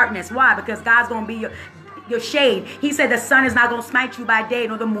in darkness. Why? Because God's going to be your shade. He said the sun is not going to smite you by day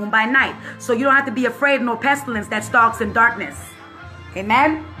nor the moon by night. So you don't have to be afraid of no pestilence that stalks in darkness.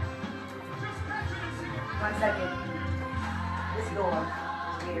 Amen? 1 second. This door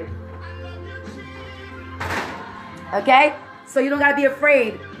is weird. Okay? So you don't got to be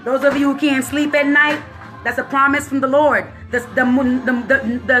afraid. Those of you who can't sleep at night, that's a promise from the Lord.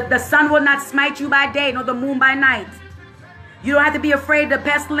 The sun will not smite you by day nor the moon by night. You don't have to be afraid of the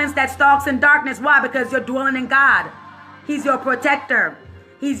pestilence that stalks in darkness. Why? Because you're dwelling in God. He's your protector.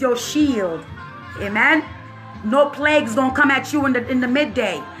 He's your shield. Amen? No plague's going to come at you in the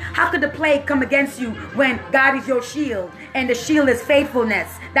midday. How could the plague come against you when God is your shield? And the shield is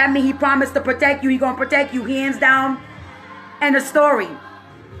faithfulness. That means he promised to protect you. He's going to protect you hands down. And the story.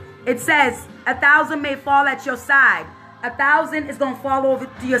 It says, 1,000 may fall at your side. 1,000 is going to fall over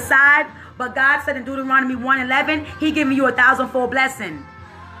to your side. But God said in Deuteronomy 1:11, he giving you 1,000-fold blessing.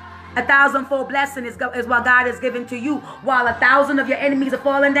 1,000-fold blessing is what God is giving to you. While 1,000 of your enemies are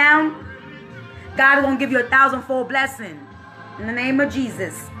falling down, God is going to give you 1,000-fold blessing. In the name of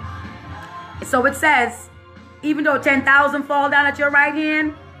Jesus. So it says, even though 10,000 fall down at your right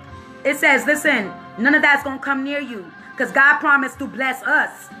hand, it says, listen, none of that's going to come near you. Because God promised to bless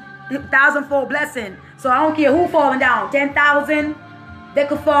us. 1,000-fold blessing. So I don't care who falling down. 10,000, they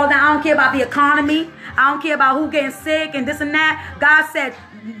could fall down. I don't care about the economy. I don't care about who getting sick and this and that. God said,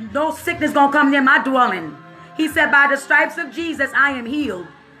 no sickness going to come near my dwelling. He said, by the stripes of Jesus, I am healed.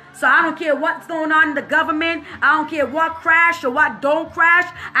 So I don't care what's going on in the government. I don't care what crash or what don't crash.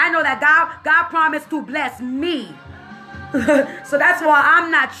 I know that God promised to bless me. So that's why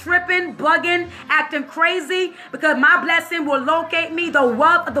I'm not tripping, bugging, acting crazy, because my blessing will locate me. The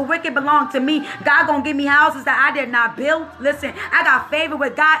wealth of the wicked belong to me. God gonna give me houses that I did not build. Listen, I got favor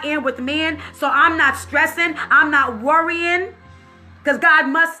with God and with men, so I'm not stressing. I'm not worrying, because God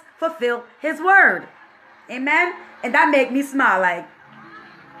must fulfill his word. Amen? And that make me smile. Like,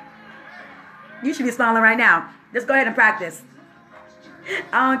 you should be smiling right now. Just go ahead and practice.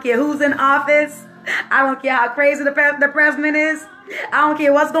 I don't care who's in office. I don't care how crazy the president is. I don't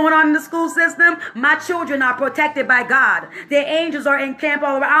care what's going on in the school system. My children are protected by God. Their angels are in camp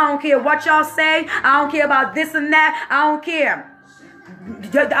all around. I don't care what y'all say. I don't care about this and that. I don't care.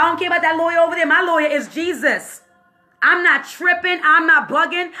 I don't care about that lawyer over there. My lawyer is Jesus. I'm not tripping. I'm not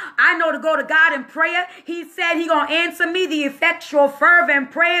bugging. I know to go to God in prayer. He said he going to answer me. The effectual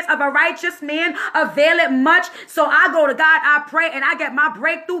fervent prayers of a righteous man avail it much. So I go to God, I pray, and I get my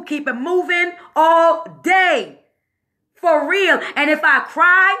breakthrough. Keep it moving all day. For real. And if I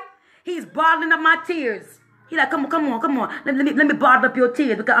cry, he's bottling up my tears. He's like, come on. Let me bottle up your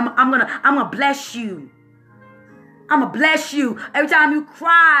tears, because I'm gonna bless you. I'm gonna bless you. Every time you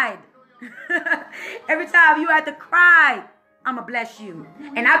cried. Every time you had to cry, I'm going to bless you.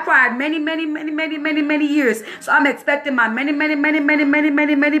 And I cried many years. So I'm expecting my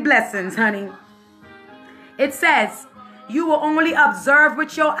many blessings, honey. It says, you will only observe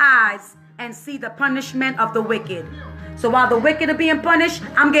with your eyes and see the punishment of the wicked. So while the wicked are being punished,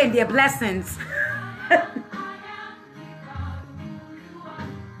 I'm getting their blessings.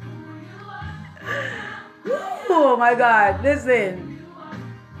 Oh my God, listen.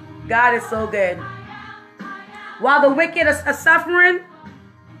 God is so good. While the wicked are suffering,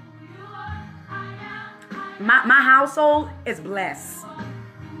 my household is blessed.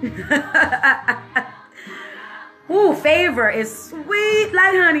 Ooh, favor is sweet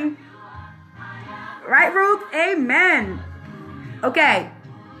like honey. Right, Ruth? Amen. Okay,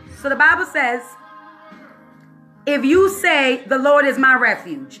 so the Bible says, if you say, the Lord is my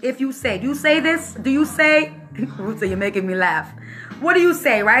refuge. If you say, do you say this? Do you say, Ruth said, you're making me laugh. What do you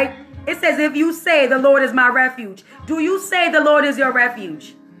say, right? It says, if you say the Lord is my refuge. Do you say the Lord is your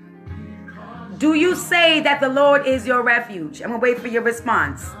refuge? Do you say that the Lord is your refuge? I'm going to wait for your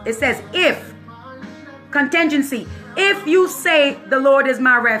response. It says, if. Contingency. If you say the Lord is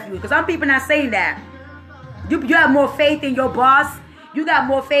my refuge. Because some people not saying that. You have more faith in your boss. You got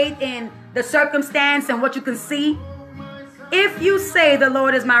more faith in the circumstance and what you can see. If you say the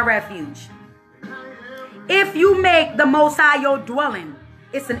Lord is my refuge. If you make the Most High your dwelling.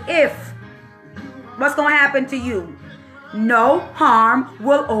 It's an if. What's going to happen to you? no harm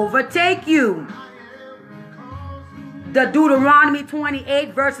will overtake you. The Deuteronomy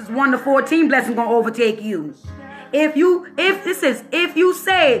 28 verses 1 to 14 blessing gonna overtake you. If you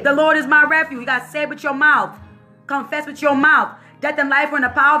say the Lord is my refuge, you gotta say it with your mouth, confess with your mouth, death and life are in the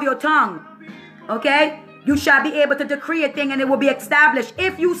power of your tongue. Okay, you shall be able to decree a thing and it will be established.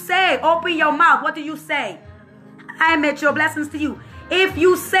 If you say, open your mouth, what do you say? I admit your blessings to you. If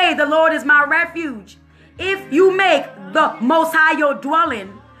you say the Lord is my refuge, if you make the Most High your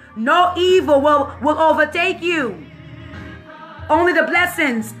dwelling, no evil will overtake you. Only the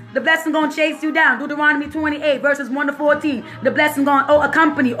blessing gonna chase you down. Deuteronomy 28 verses 1 to 14. The blessing gonna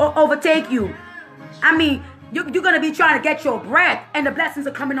accompany or overtake you. I mean, you're gonna be trying to get your breath and the blessings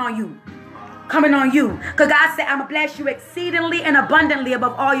are coming on you. Coming on you. Because God said, I'm gonna bless you exceedingly and abundantly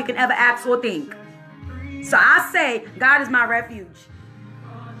above all you can ever ask or think. So I say, God is my refuge.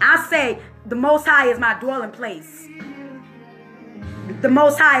 I say, the Most High is my dwelling place. The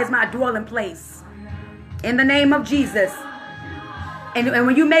Most High is my dwelling place. In the name of Jesus. And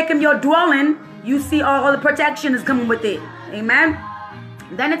when you make him your dwelling, you see all the protection is coming with it. Amen.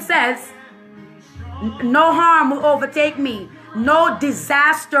 Then it says, no harm will overtake me. No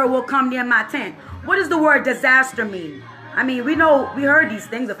disaster will come near my tent. What does the word disaster mean? I mean, we heard these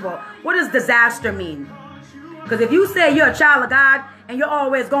things before. What does disaster mean? Because if you say you're a child of God and you're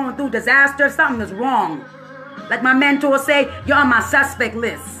always going through disaster, something is wrong. Like my mentor say, you're on my suspect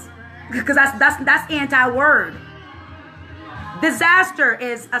list. Because that's anti-word. Disaster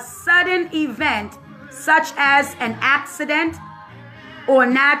is a sudden event such as an accident or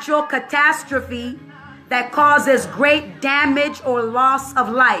natural catastrophe that causes great damage or loss of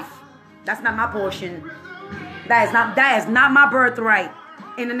life. That's not my portion. That is not my birthright.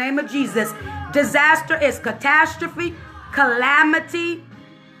 In the name of Jesus, disaster is catastrophe, calamity,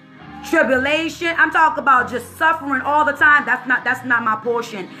 tribulation. I'm talking about just suffering all the time. That's not my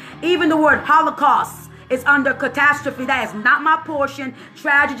portion. Even the word Holocaust is under catastrophe. That is not my portion.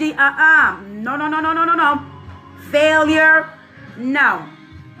 Tragedy, no. Failure, no.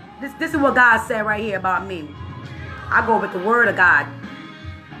 This is what God said right here about me. I go with the word of God.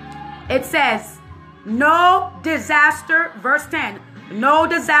 It says, no disaster, verse 10, no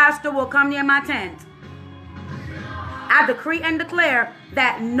disaster will come near my tent. I decree and declare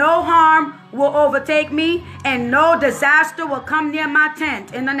that no harm will overtake me and no disaster will come near my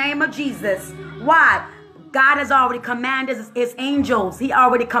tent in the name of Jesus. Why? God has already commanded his angels. He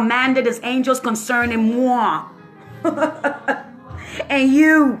already commanded his angels concerning moi. And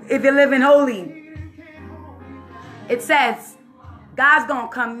you, if you're living holy. It says, God's going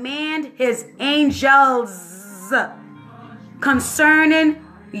to command his angels concerning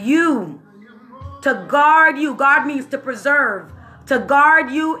you to guard you. Guard means to preserve. To guard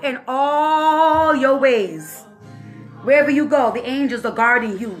you in all your ways. Wherever you go, the angels are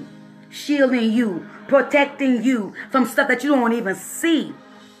guarding you, shielding you, protecting you from stuff that you don't even see.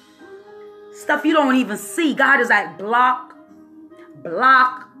 Stuff you don't even see. God is like block,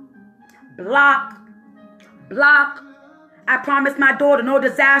 block, block, block. I promised my daughter no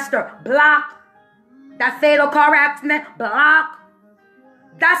disaster. Block. That fatal car accident. Block.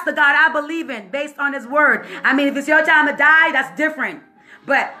 That's the God I believe in based on his word. I mean, if it's your time to die, that's different.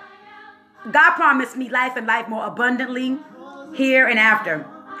 But God promised me life and life more abundantly here and after.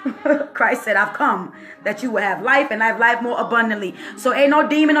 Christ said, I've come that you will have life and life more abundantly. So ain't no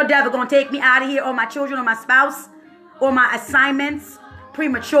demon or devil going to take me out of here or my children or my spouse or my assignments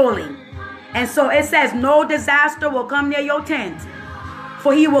prematurely. And so it says, no disaster will come near your tent,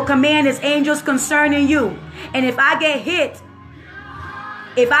 for he will command his angels concerning you. And if I get hit,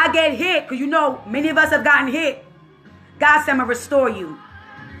 because you know, many of us have gotten hit, God said, I'm going to restore you.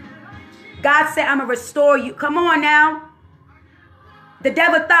 God said, I'm going to restore you. Come on now. The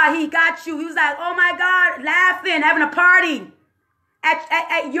devil thought he got you. He was like, oh my God, laughing, having a party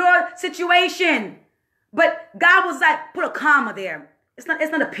at your situation. But God was like, put a comma there. It's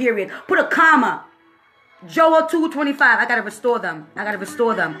not a period. Put a comma. Joel 2:25. I got to restore them. I got to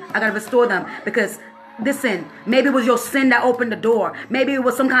restore them. I got to restore them. Because, listen, maybe it was your sin that opened the door. Maybe it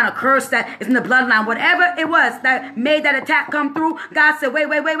was some kind of curse that is in the bloodline. Whatever it was that made that attack come through, God said, wait.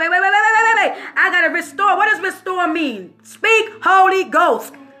 I got to restore. What does restore mean? Speak, Holy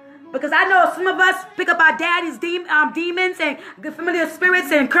Ghost. Because I know some of us pick up our daddy's demons and familiar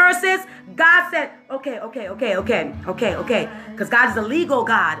spirits and curses. God said, okay. Because God is a legal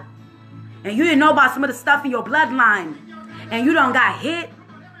God. And you didn't know about some of the stuff in your bloodline. And you done got hit.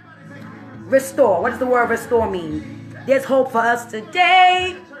 Restore. What does the word restore mean? There's hope for us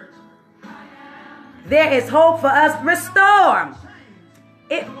today. There is hope for us. Restore.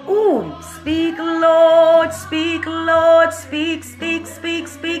 Speak, Lord, speak, Lord, speak, speak, speak,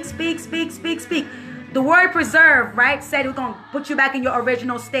 speak, speak, speak, speak, speak. The word preserve, right, said it's going to put you back in your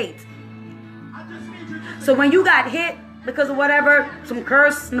original state. So when you got hit because of whatever, some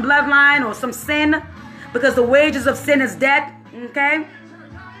curse in the bloodline or some sin, because the wages of sin is death, okay?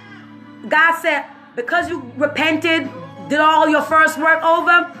 God said, because you repented, did all your first work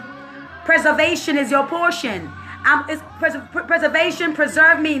over, preservation is your portion. Preservation,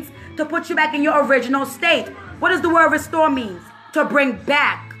 preserve means to put you back in your original state. What does the word restore means? To bring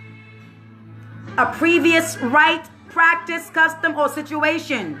back a previous right, practice, custom, or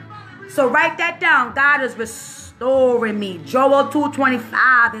situation. So write that down. God is restoring me. Joel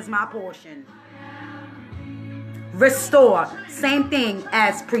 2:25 is my portion. Restore, same thing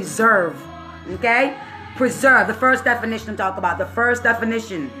as preserve. Okay? Preserve, the first definition I'm talking about. The first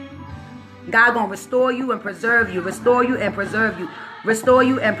definition. God gonna restore you and preserve you. Restore you and preserve you. Restore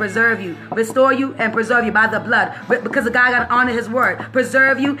you and preserve you. Restore you and preserve you by the blood. Because the God got to honor his word.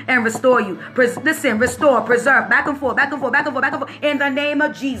 Preserve you and restore you. Listen, restore, preserve. Back and forth, back and forth, back and forth, back and forth. In the name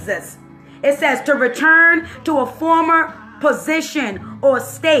of Jesus. It says to return to a former position or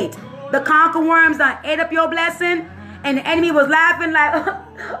state. The conquerworms that ate up your blessing. And the enemy was laughing like,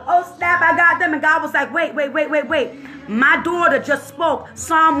 oh snap, I got them. And God was like, wait. My daughter just spoke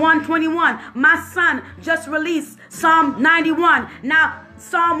Psalm 121. My son just released Psalm 91. Now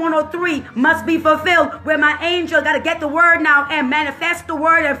Psalm 103 must be fulfilled, where my angel got to get the word now and manifest the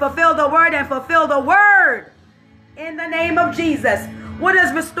word and fulfill the word and fulfill the word. In the name of Jesus. What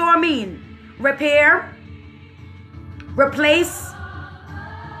does restore mean? Repair, replace,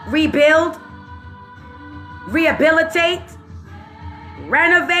 rebuild, rehabilitate,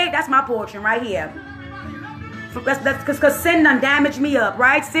 renovate. That's my portion right here. That's because sin done damaged me up,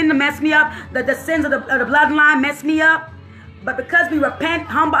 right? Sin done messed me up. The sins of the bloodline messed me up. But because we repent,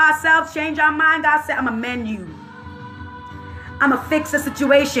 humble ourselves, change our mind, God said, I'm going to mend you. I'm going to fix the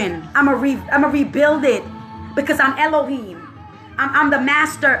situation. I'm going to rebuild it because I'm Elohim. I'm the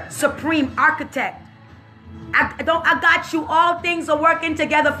master, supreme architect. I got you. All things are working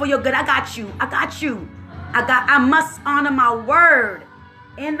together for your good. I got you. I must honor my word.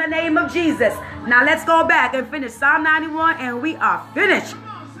 In the name of Jesus. Now let's go back and finish Psalm 91 and we are finished.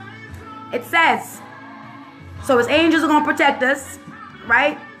 It says, so his angels are going to protect us,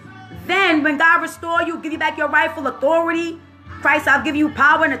 right? Then when God restore you, give you back your rightful authority. Christ, I'll give you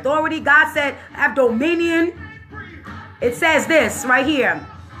power and authority. God said, have dominion. It says this right here.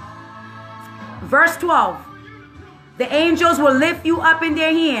 Verse 12. The angels will lift you up in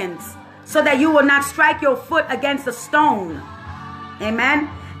their hands so that you will not strike your foot against a stone. Amen.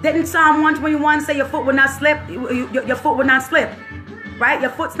 Didn't Psalm 121 say your foot will not slip? Your foot will not slip. Right?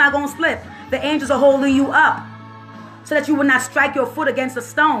 Your foot's not going to slip. The angels are holding you up so that you will not strike your foot against a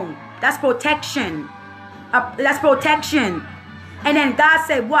stone. That's protection. That's protection. And then God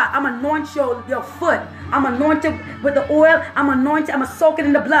said, what? I'm anoint your foot. I'm anointed with the oil. I'm anointed. I'm soak it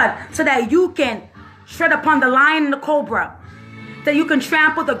in the blood so that you can tread upon the lion and the cobra. That you can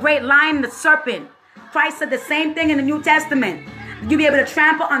trample the great lion and the serpent. Christ said the same thing in the New Testament. You'll be able to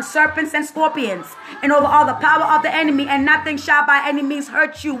trample on serpents and scorpions and over all the power of the enemy, and nothing shall by any means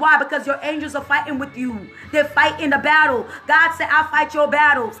hurt you. Why? Because your angels are fighting with you. They're fighting the battle. God said, I'll fight your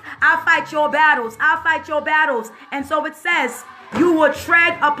battles. I'll fight your battles. I'll fight your battles. And so it says, you will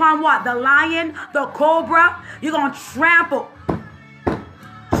tread upon what? The lion, the cobra. You're going to trample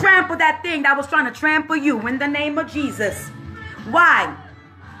that thing that was trying to trample you in the name of Jesus. Why?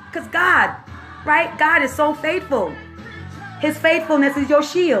 Because God, right? God is so faithful. His faithfulness is your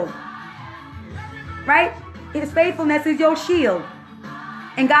shield. Right? His faithfulness is your shield.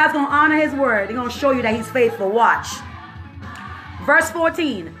 And God's going to honor his word. He's going to show you that he's faithful. Watch. Verse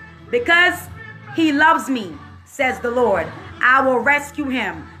 14. Because he loves me, says the Lord, I will rescue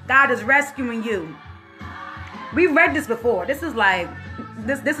him. God is rescuing you. We read this before. This is like,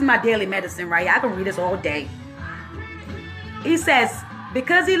 this is my daily medicine right here. I can read this all day. He says,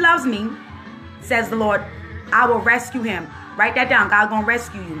 because he loves me, says the Lord, I will rescue him. Write that down. God's going to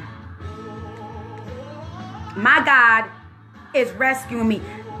rescue you. My God is rescuing me.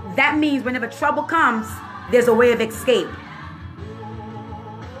 That means whenever trouble comes, there's a way of escape.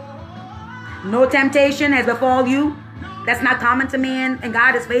 No temptation has befall you. That's not common to man. And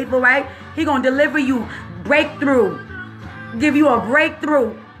God is faithful, right? He's going to deliver you. Breakthrough. Give you a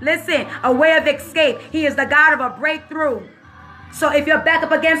breakthrough. Listen, a way of escape. He is the God of a breakthrough. So if you're back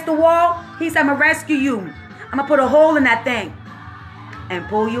up against the wall, he said, I'm going to rescue you. I'm going to put a hole in that thing and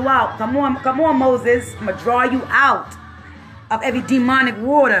pull you out. Come on, Moses. I'm going to draw you out of every demonic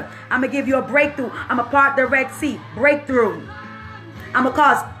water. I'm going to give you a breakthrough. I'm going to part the Red Sea. Breakthrough. I'm going to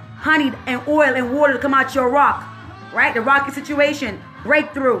cause honey and oil and water to come out your rock, right? The rocky situation,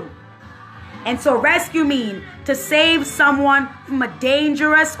 breakthrough. And so rescue means to save someone from a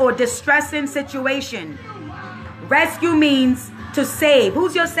dangerous or distressing situation. Rescue means to save.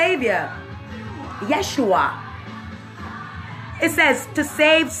 Who's your savior? Yeshua. It says to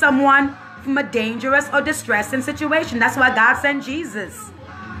save someone from a dangerous or distressing situation. That's why God sent Jesus.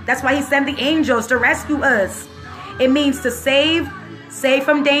 That's why he sent the angels to rescue us. It means to save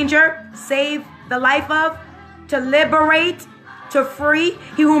from danger, save the life of, to liberate, to free.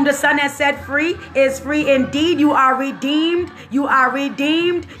 He whom the Son has set free is free indeed. You are redeemed. You are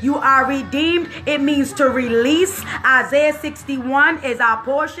redeemed. You are redeemed. It means to release. Isaiah 61 is our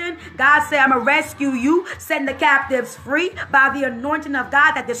portion. God said, I'm going to rescue you, setting the captives free by the anointing of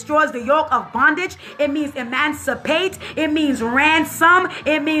God that destroys the yoke of bondage. It means emancipate. It means ransom.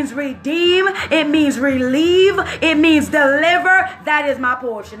 It means redeem. It means relieve. It means deliver. That is my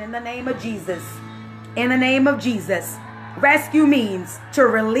portion in the name of Jesus. In the name of Jesus. Rescue means to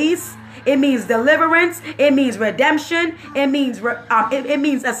release. It means deliverance. It means redemption. It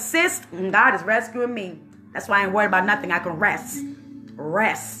means assist. God is rescuing me. That's why I ain't worried about nothing. I can rest.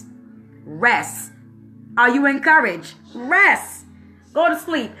 Rest. Rest. Are you encouraged? Rest. Go to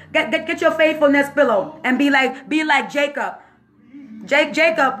sleep. Get your faithfulness pillow and be like Jacob.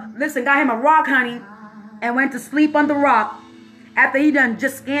 Jacob, listen, got him a rock, honey, and went to sleep on the rock after he done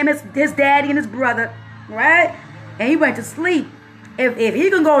just scammed his daddy and his brother, right? And he went to sleep. If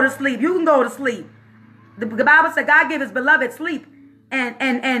he can go to sleep, you can go to sleep. The Bible said God gave his beloved sleep.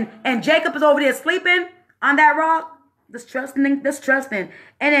 And Jacob is over there sleeping on that rock, just trusting. And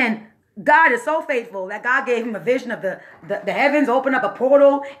then God is so faithful that God gave him a vision of the heavens open up a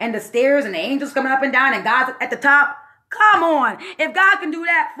portal and the stairs and the angels coming up and down and God's at the top. Come on. If God can do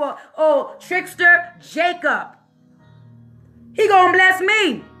that for trickster Jacob, he gonna bless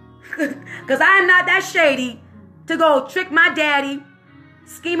me. Because I am not that shady to go trick my daddy,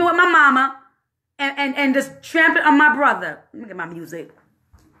 scheming with my mama, and just trampling on my brother. Let me get my music.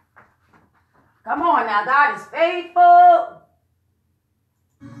 Come on now, God is faithful.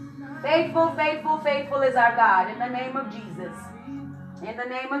 Faithful, faithful, faithful is our God. In the name of Jesus. In the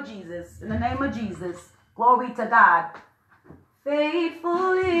name of Jesus. In the name of Jesus. Glory to God.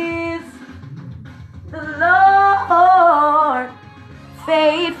 Faithful is the Lord.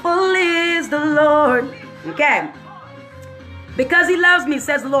 Faithful is the Lord. Okay. Because he loves me,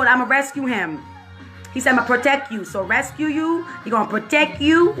 says the Lord, I'm going to rescue him. He said, I'm going to protect you. So rescue you. He's going to protect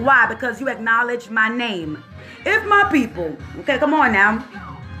you. Why? Because you acknowledge my name. If my people, okay, come on now.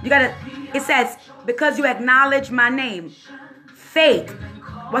 You got to, it says, because you acknowledge my name. Faith.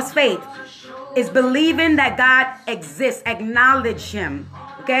 What's faith? It's believing that God exists. Acknowledge him.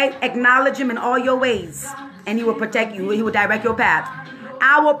 Okay? Acknowledge him in all your ways. And he will protect you. He will direct your path.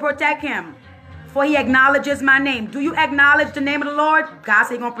 I will protect him. For he acknowledges my name. Do you acknowledge the name of the Lord? God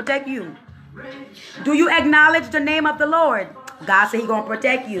said he's going to protect you. Do you acknowledge the name of the Lord? God said he's going to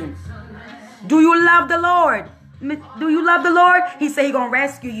protect you. Do you love the Lord? Do you love the Lord? He said he's going to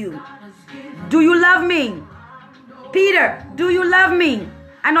rescue you. Do you love me? Peter, do you love me?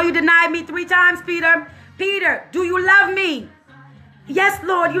 I know you denied me 3 times, Peter. Peter, do you love me? Yes,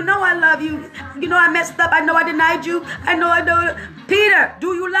 Lord, you know I love you. You know I messed up. I know I denied you. I know. Peter,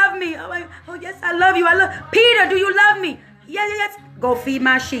 do you love me? Oh, yes, I love you. Peter, do you love me? Yes. Go feed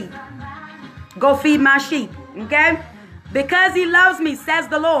my sheep. Go feed my sheep, okay? Because he loves me, says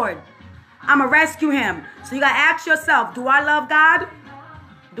the Lord, I'm going to rescue him. So you got to ask yourself, do I love God?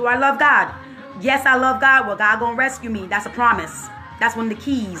 Do I love God? Yes, I love God. Well, God going to rescue me. That's a promise. That's one of the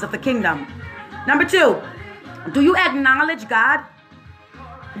keys of the kingdom. Number 2, do you acknowledge God?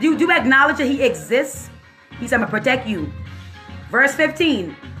 Do you acknowledge that he exists? He said, I'm going to protect you. Verse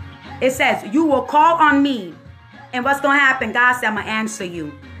 15, it says, you will call on me. And what's going to happen? God said, I'm going to answer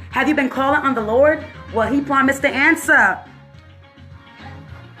you. Have you been calling on the Lord? Well, he promised to answer.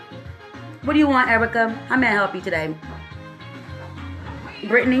 What do you want, Erica? How may I help you today?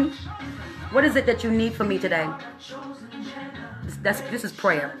 Brittany, what is it that you need from me today? This is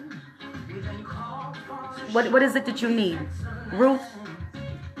prayer. What is it that you need? Ruth,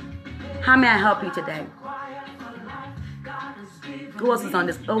 how may I help you today? Who else is on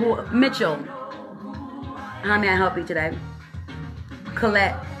this? Oh, Mitchell. How may I help you today?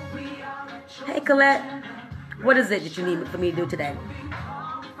 Colette. Hey, Colette. What is it that you need for me to do today?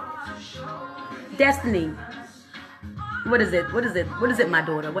 Destiny. What is it? What is it? What is it, my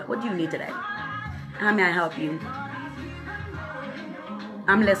daughter? What do you need today? How may I help you?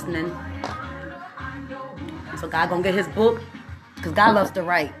 I'm listening. So God gonna get his book, because God loves to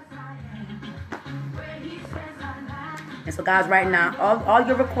write. And so, guys, right now, all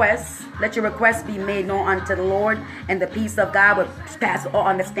your requests, let your requests be made known unto the Lord, and the peace of God, which passes all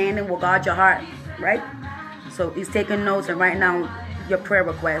understanding, will guard your heart, right? So he's taking notes and writing down your prayer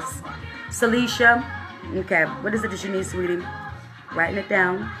requests. Celicia, okay, what is it that you need, sweetie? Writing it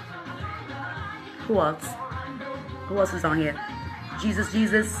down. Who else? Who else is on here? Jesus.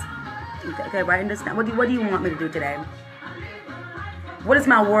 Okay, writing this down. What do you want me to do today? What does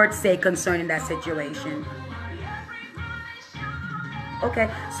my word say concerning that situation?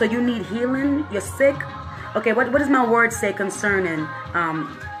 Okay, so you need healing. You're sick. Okay, what does my word say concerning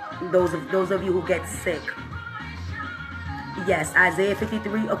those of you who get sick? Yes, Isaiah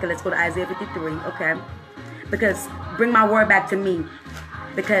 53. Okay, let's go to Isaiah 53. Okay, because bring my word back to me,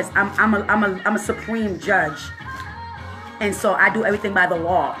 because I'm a supreme judge, and so I do everything by the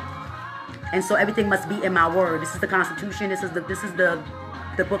law, and so everything must be in my word. This is the Constitution. This is the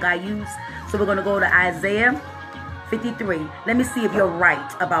book I use. So we're gonna go to Isaiah 53. Let me see if you're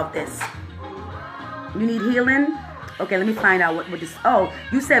right about this. You need healing? Okay, let me find out what this. Oh,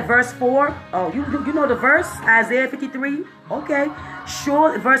 you said verse 4. Oh, you know the verse? Isaiah 53. Okay.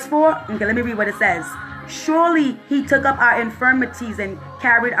 Sure, verse 4. Okay, let me read what it says. Surely he took up our infirmities and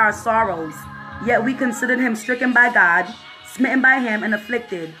carried our sorrows. Yet we considered him stricken by God, smitten by him, and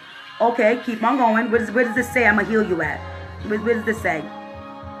afflicted. Okay, keep on going. Where does this say I'm going to heal you at? Where does this say?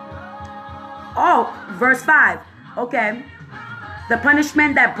 Oh, verse 5. Okay. The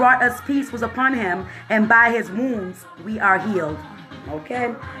punishment that brought us peace was upon him, and by his wounds we are healed.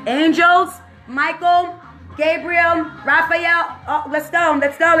 Okay. Angels, Michael, Gabriel, Raphael. Oh, let's go,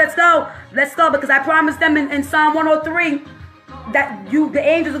 because I promised them in Psalm 103 that the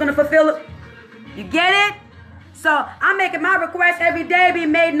angels are going to fulfill it. You get it? So I'm making my request every day be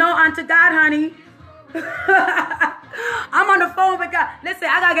made known unto God, honey. I'm on the phone with God. Listen,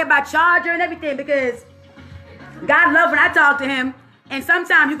 I got to get my charger and everything, because God loves when I talk to him. And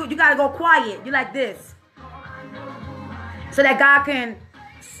sometimes you got to go quiet. You're like this. So that God can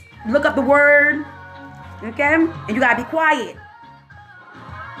look up the word. Okay? And you got to be quiet.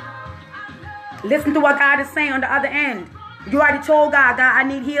 Listen to what God is saying on the other end. You already told God, I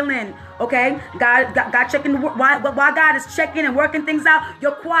need healing. Okay? God checking the word. While God is checking and working things out,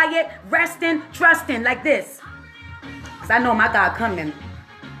 you're quiet, resting, trusting like this. Because I know my God coming.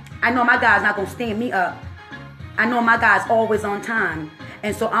 I know my God's not going to stand me up. I know my God's always on time.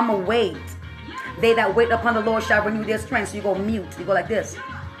 And so I'm going to wait. They that wait upon the Lord shall renew their strength. So you go mute. You go like this.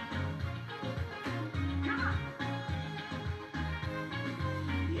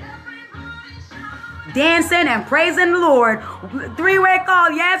 Dancing and praising the Lord. Three-way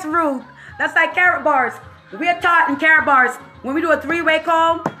call. Yes, Ruth. That's like carrot bars. We're taught in carrot bars. When we do a three-way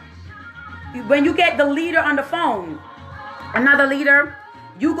call, when you get the leader on the phone, another leader,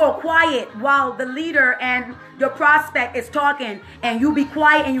 you go quiet while the leader and your prospect is talking, and you be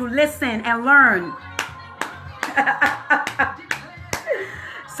quiet and you listen and learn.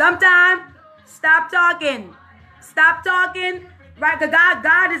 Sometimes, stop talking. Stop talking, right? Because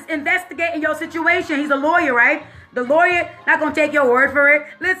God is investigating your situation. He's a lawyer, right? The lawyer not going to take your word for it.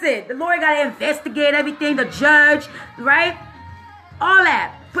 Listen, the lawyer got to investigate everything, the judge, right? All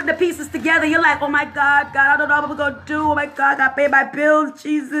that. Put the pieces together. You're like, oh my God, I don't know what we're going to do. Oh my God, I got to pay my bills,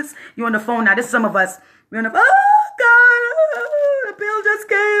 Jesus. You're on the phone now. This is some of us. We're on the phone. Oh God, the bill just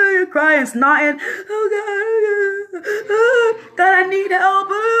came. You're crying, snotting. Oh God, God, I need help.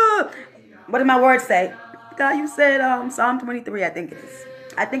 What did my word say? God, you said Psalm 23, I think it is.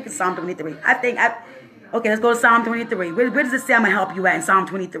 I think it's Psalm 23. Okay, let's go to Psalm 23. Where does it say I'm going to help you at in Psalm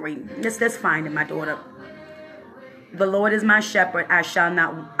 23? Let's find it, my daughter. The Lord is my shepherd, I shall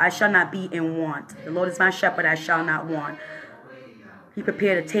not be in want. The Lord is my shepherd, I shall not want. He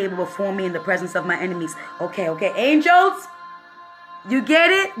prepared a table before me in the presence of my enemies. Okay. Angels, you get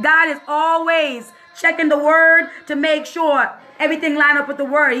it? God is always checking the word to make sure everything line up with the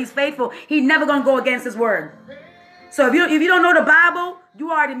word. He's faithful. He's never going to go against his word. So if you don't know the Bible, you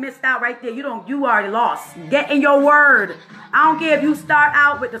already missed out right there. You already lost. Get in your word. I don't care if you start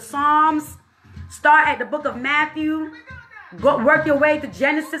out with the Psalms. Start at the book of Matthew. Go work your way to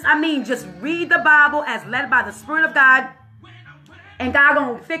Genesis. I mean, just read the Bible as led by the Spirit of God. And God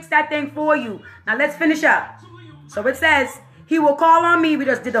gonna fix that thing for you. Now let's finish up. So it says, he will call on me. We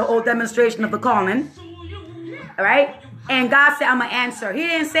just did the whole demonstration of the calling. All right? And God said, I'm gonna answer. He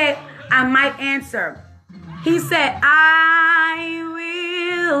didn't say, I might answer. He said, I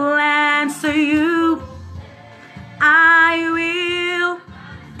will answer you. I will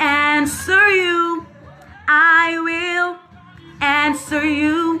answer you. I will answer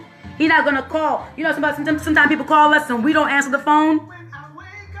you. He's not going to call. You know, sometimes people call us and we don't answer the phone.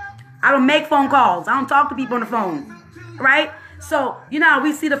 I don't make phone calls. I don't talk to people on the phone. right? So, you know how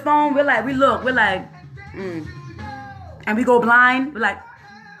we see the phone, we're like, and we go blind. We're like,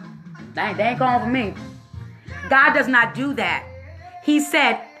 they ain't calling for me. God does not do that. He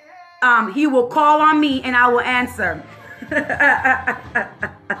said, he will call on me and I will answer.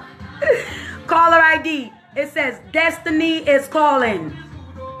 Caller ID. It says, destiny is calling.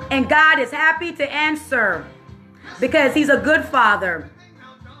 And God is happy to answer because he's a good father.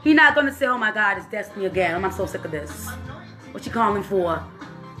 He's not going to say, oh my God, it's destiny again. I'm so sick of this. What you calling for?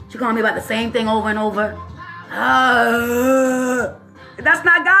 You calling me about the same thing over and over? That's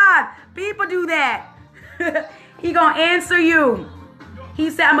not God. People do that. He gonna answer you. He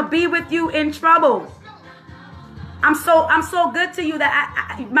said, I'm gonna be with you in trouble. I'm so good to you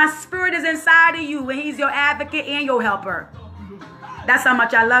that my spirit is inside of you, and he's your advocate and your helper. That's how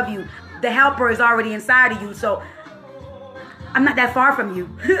much I love you. The helper is already inside of you, so I'm not that far from you.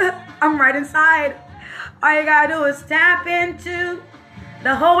 I'm right inside. All you gotta do is tap into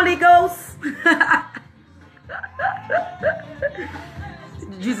the Holy Ghost.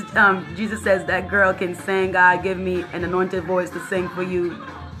 Jesus says that girl can sing. God, give me an anointed voice to sing for you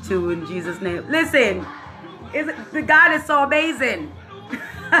too in Jesus' name. Listen, God is so amazing.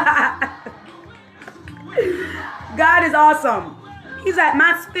 God is awesome. He's like,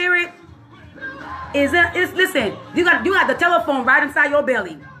 my spirit is listen, you got the telephone right inside your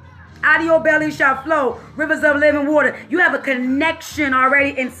belly. Out of your belly shall flow rivers of living water. You have a connection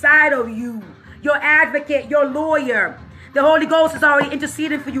already inside of you. Your advocate, your lawyer. The Holy Ghost is already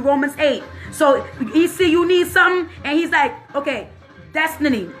interceding for you, Romans 8. So he see you need something, and he's like, okay,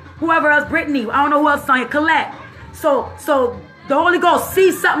 Destiny, whoever else, Brittany, I don't know who else is on here, Colette. So the Holy Ghost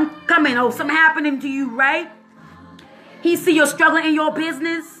sees something coming, or something happening to you, right? He see you're struggling in your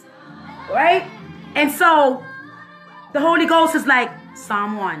business, right? And so the Holy Ghost is like,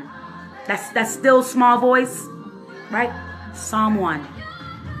 Psalm 1. That's still small voice, right? Psalm 1.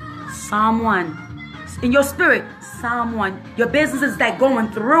 Psalm 1. In your spirit, Psalm 1. Your business is like going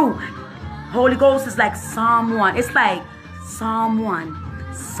through. Holy Ghost is like Psalm 1. It's like Psalm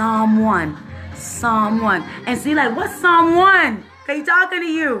 1. Psalm 1. Psalm 1. And see, like, what's Psalm 1? Okay, he's talking to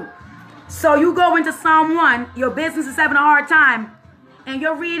you. So you go into Psalm 1. Your business is having a hard time. And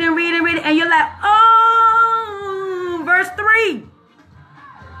you're reading. And you're like, oh, verse 3.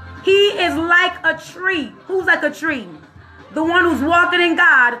 He is like a tree. Who's like a tree? The one who's walking in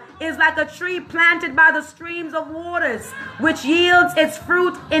God is like a tree planted by the streams of waters, which yields its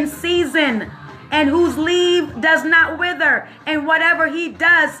fruit in season, and whose leaf does not wither, and whatever he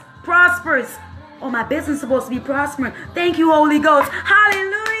does prospers. Oh, my business is supposed to be prospering. Thank you, Holy Ghost.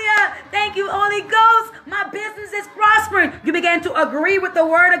 Hallelujah. Thank you, Holy Ghost. My business is prospering. You begin to agree with the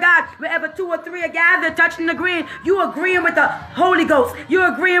word of God. Wherever 2 or 3 are gathered, touching and agreeing, you agreeing with the Holy Ghost.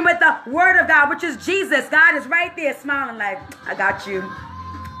 You're agreeing with the word of God, which is Jesus. God is right there smiling like, I got you.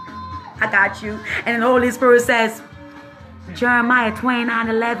 I got you. And the Holy Spirit says, Jeremiah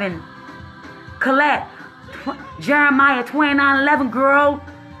 29:11. Colette, Jeremiah 29:11, girl.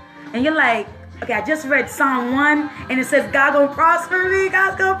 And you're like, okay, I just read Psalm 1, and it says, God gonna prosper me.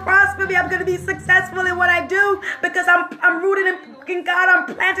 God's gonna prosper me. I'm gonna be successful in what I do because I'm rooted in God. I'm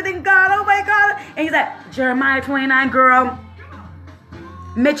planted in God. Oh my God. And he's like, Jeremiah 29, girl.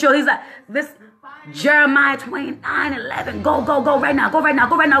 Mitchell, he's like, this Jeremiah 29:11. Go right now. Go.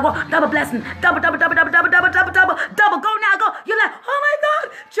 Double blessing. Double. Go now. Go. You're like, oh my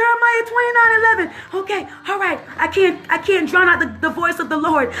God, Jeremiah 29:11. Okay, all right. I can't drown out the voice of the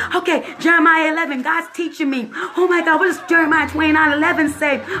Lord. Okay, Jeremiah 11. God's teaching me. Oh my God, what does Jeremiah 29:11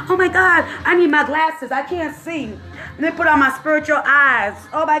 say? Oh my God, I need my glasses. I can't see. Let me put on my spiritual eyes.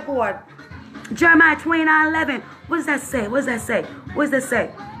 Oh my God. Jeremiah 29:11. What does that say?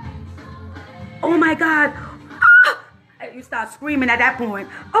 Oh my God. You start screaming at that point.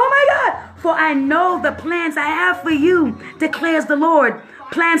 Oh my God. For I know the plans I have for you, declares the Lord.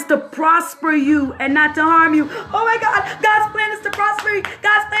 Plans to prosper you and not to harm you. Oh my God. God's plan is to prosper me.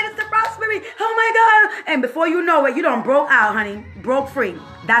 God's plan is to prosper me. Oh my God. And before you know it, you done broke out, honey. Broke free.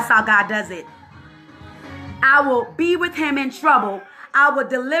 That's how God does it. I will be with him in trouble. I will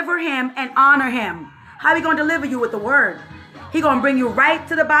deliver him and honor him. How he going to deliver you? With the word. He going to bring you right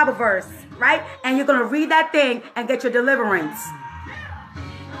to the Bible verse. Right? And you're going to read that thing and get your deliverance.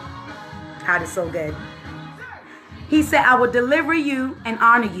 God is so good. He said, I will deliver you and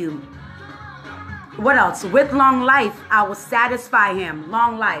honor you. What else? With long life, I will satisfy him.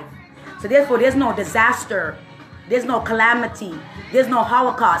 Long life. So therefore, there's no disaster. There's no calamity. There's no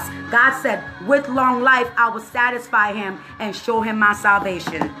Holocaust. God said, with long life, I will satisfy him and show him my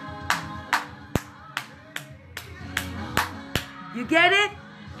salvation. You get it?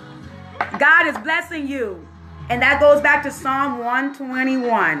 God is blessing you. And that goes back to Psalm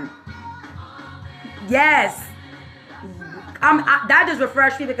 121. Yes. That just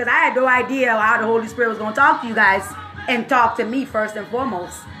refreshed me because I had no idea how the Holy Spirit was going to talk to you guys and talk to me first and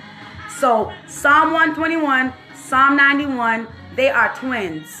foremost. So Psalm 121, Psalm 91, they are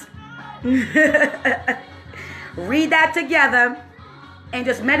twins. Read that together and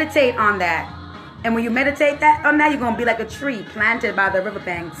just meditate on that. And when you meditate on that, you're going to be like a tree planted by the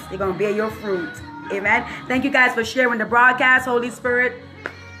riverbanks. You're going to bear your fruit. Amen. Thank you guys for sharing the broadcast, Holy Spirit.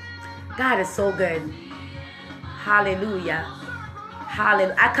 God is so good. Hallelujah.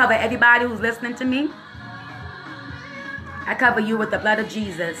 Hallelujah. I cover everybody who's listening to me. I cover you with the blood of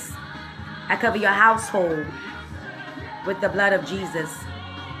Jesus. I cover your household with the blood of Jesus.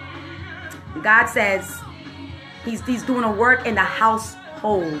 God says He's doing a work in the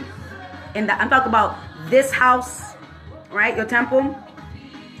household. I'm talking about this house, right? Your temple,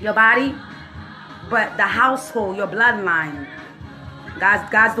 your body, but the household, your bloodline.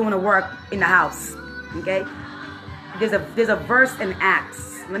 God's doing a work in the house. Okay? There's a verse in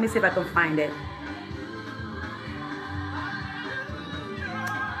Acts. Let me see if I can find it.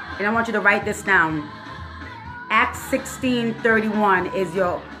 And I want you to write this down. Acts 16:31 is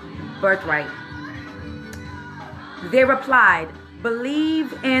your birthright. They replied,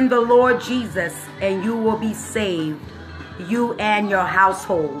 "Believe in the Lord Jesus and you will be saved, you and your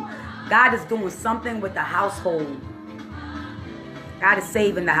household." God is doing something with the household. God is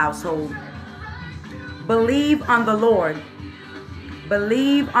saving the household. Believe on the Lord.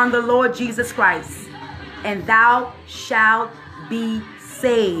 Believe on the Lord Jesus Christ, and thou shalt be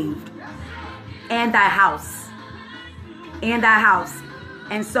saved, and thy house. And thy house.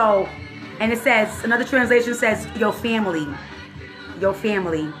 And it says, another translation says, your family. Your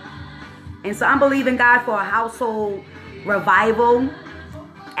family. And so I'm believing God for a household revival.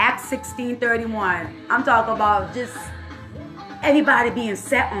 Acts 16:31. I'm talking about just everybody being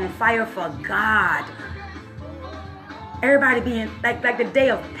set on fire for God. Everybody being like the day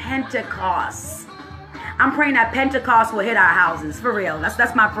of Pentecost. I'm praying that Pentecost will hit our houses, for real.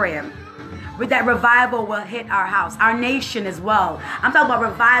 That's my prayer. With that revival will hit our house, our nation as well. I'm talking about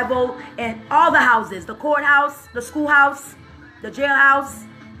revival in all the houses, the courthouse, the schoolhouse, the jailhouse,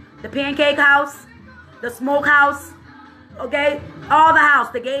 the pancake house, the smokehouse, okay? All the house,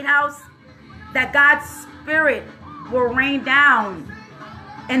 the gatehouse, that God's Spirit will rain down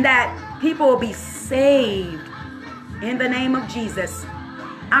and that people will be saved in the name of Jesus.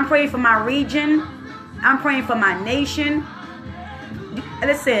 I'm praying for my region. I'm praying for my nation.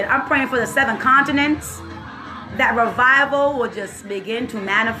 Listen, I'm praying for the 7 continents. That revival will just begin to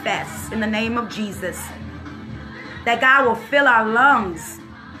manifest in the name of Jesus. That God will fill our lungs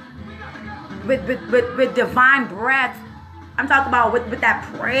with divine breath. I'm talking about with that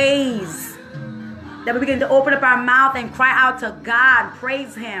praise. That we begin to open up our mouth and cry out to God.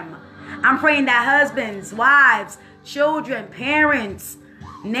 Praise Him. I'm praying that husbands, wives, children, parents,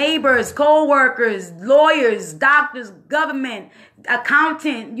 neighbors, co-workers, lawyers, doctors, government,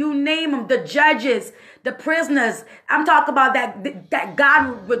 accountant, you name them, the judges, the prisoners. I'm talking about that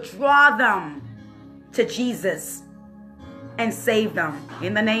God would draw them to Jesus and save them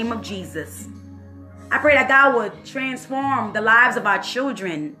in the name of Jesus. I pray that God would transform the lives of our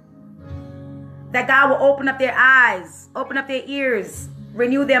children. That God will open up their eyes, open up their ears,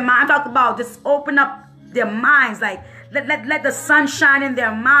 renew their mind. I'm talking about just open up their minds, like let the sun shine in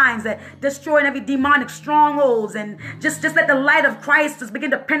their minds, that destroying every demonic strongholds, and just let the light of Christ just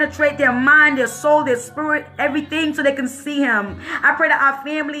begin to penetrate their mind, their soul, their spirit, everything, so they can see Him. I pray that our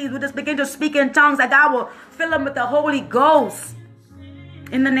families will just begin to speak in tongues, that God will fill them with the Holy Ghost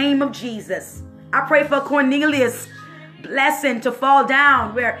in the name of Jesus. I pray for Cornelius' blessing to fall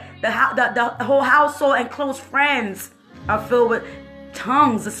down, where the whole household and close friends are filled with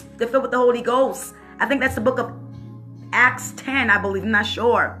tongues. They're filled with the Holy Ghost. I think that's the book of Acts 10, I believe. I'm not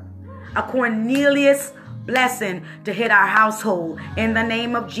sure. A Cornelius blessing to hit our household in the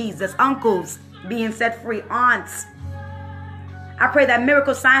name of Jesus. Uncles being set free. Aunts. I pray that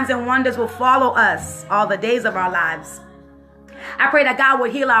miracle signs and wonders will follow us all the days of our lives. I pray that God will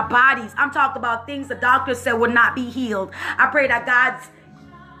heal our bodies. I'm talking about things the doctors said would not be healed. I pray that God's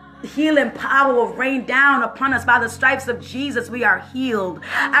healing power will rain down upon us. By the stripes of Jesus, we are healed.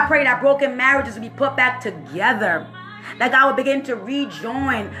 I pray that broken marriages will be put back together. That God will begin to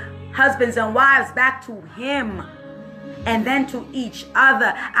rejoin husbands and wives back to Him and then to each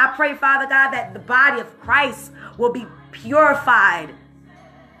other. I pray, Father God, that the body of Christ will be purified,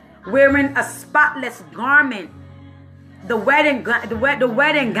 wearing a spotless garment, the wedding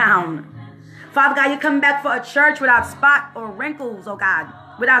gown. Father God, you're coming back for a church without spot or wrinkles, oh God.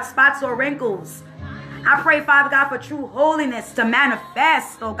 Without spots or wrinkles. I pray, Father God, for true holiness to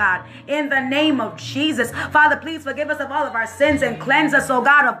manifest, oh God, in the name of Jesus. Father, please forgive us of all of our sins and cleanse us, oh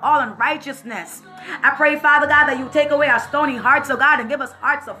God, of all unrighteousness. I pray, Father God, that you take away our stony hearts, oh God, and give us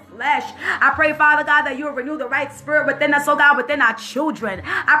hearts of flesh. I pray, Father God, that you will renew the right spirit within us, oh God, within our children.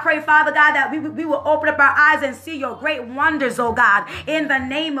 I pray, Father God, that we will open up our eyes and see your great wonders, oh God, in the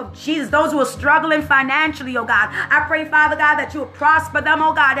name of Jesus. Those who are struggling financially, oh God, I pray, Father God, that you will prosper them,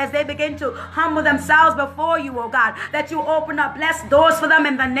 oh God, as they begin to humble themselves before you, oh God, that you open up blessed doors for them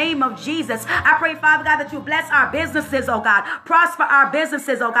in the name of Jesus. I pray, Father God, that you bless our businesses, oh God, prosper our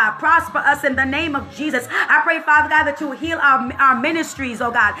businesses, oh God, prosper us in the name of Jesus. I pray, Father God, that you will heal our ministries, oh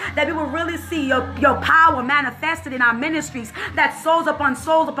God, that we will really see your power manifested in our ministries, that souls upon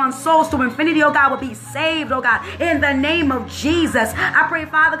souls to infinity, oh God, will be saved, oh God, in the name of Jesus. I pray,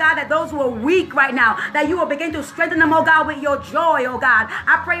 Father God, that those who are weak right now, that you will begin to strengthen them, oh God, with your joy, oh God.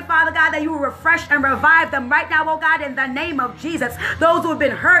 I pray, Father God, that you will refresh and revive them right now, oh God, in the name of Jesus. Those who have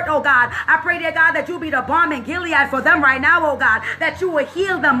been hurt, oh God, I pray, dear God, that you be the balm in Gilead for them right now, oh God, that you will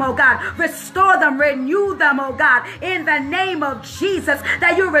heal them, oh God, restore them, renew them, oh God, in the name of Jesus,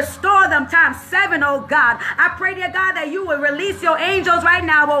 that you restore them times 7, oh God. I pray, dear God, that you will release your angels right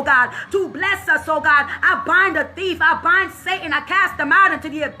now, oh God, to bless us, oh God. I bind the thief, I bind Satan, I cast them out into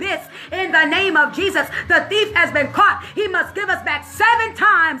the abyss in the name of Jesus. The thief has been caught. He must give us back 7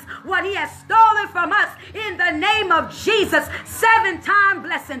 times what he has stolen from us in the name of Jesus. 7-time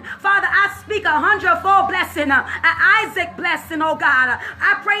blessing. Father, I speak 100-fold blessing, an Isaac blessing, oh God.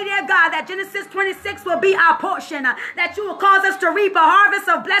 I pray, dear God, that Genesis 26 will be our portion, that you will cause us to reap a harvest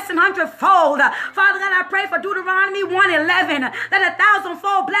of blessing 100-fold. Father God, I pray for Deuteronomy 1:11, that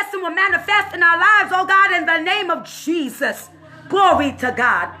 1,000-fold blessing will manifest in our lives, oh God, in the name of Jesus. Glory to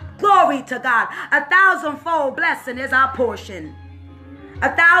God. Glory to God. 1,000-fold blessing is our portion.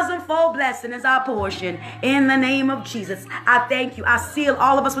 1,000-fold blessing is our portion in the name of Jesus. I thank you. I seal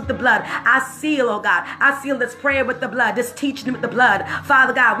all of us with the blood. I seal, oh God, I seal this prayer with the blood, this teaching with the blood.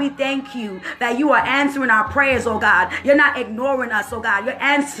 Father God, we thank you that you are answering our prayers, oh God. You're not ignoring us, oh God. You're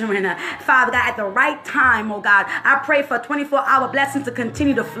answering, Father God, at the right time, oh God. I pray for 24-hour blessings to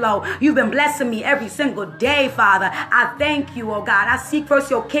continue to flow. You've been blessing me every single day, Father. I thank you, oh God. I seek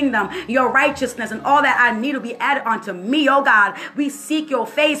first your kingdom, your righteousness, and all that I need will be added unto me, oh God. We seek your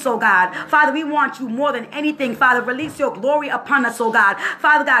face, oh God. Father, we want you more than anything. Father, release your glory upon us, oh God.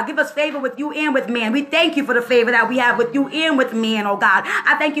 Father God, give us favor with you and with man. We thank you for the favor that we have with you and with man, oh God.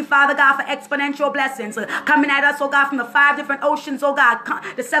 I thank you, Father God, for exponential blessings coming at us, oh God, from the 5 different oceans, oh God,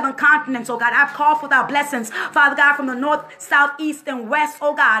 the 7 continents, oh God. I call for our blessings, Father God, from the north, south, east, and west,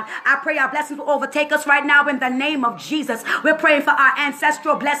 oh God. I pray our blessings will overtake us right now in the name of Jesus. We're praying for our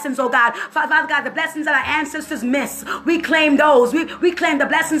ancestral blessings, oh God. Father God, the blessings that our ancestors missed, we claim those. We claim the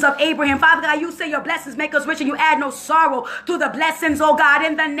blessings of Abraham. Father God, you say your blessings make us rich and you add no sorrow to the blessings, oh God,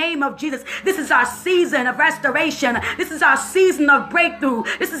 in the name of Jesus. This is our season of restoration. This is our season of breakthrough.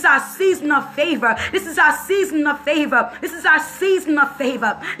 This is our season of favor. This is our season of favor. This is our season of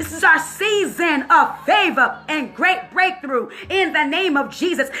favor. This is our season of favor and great breakthrough in the name of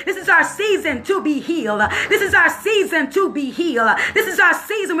Jesus. This is our season to be healed. This is our season to be healed. This is our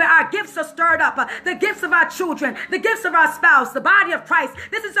season where our gifts are stirred up. The gifts of our children, the gifts of our spouse, the body of Christ.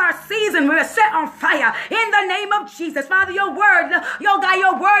 This is our season. We're set on fire in the name of Jesus. Father, your word, God,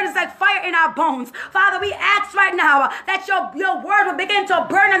 your word is like fire in our bones. Father, we ask right now that your word will begin to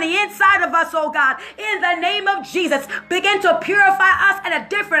burn on the inside of us, oh God, in the name of Jesus. Begin to purify us at a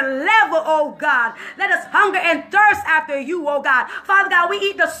different level, oh God. Let us hunger and thirst after you, oh God. Father God, we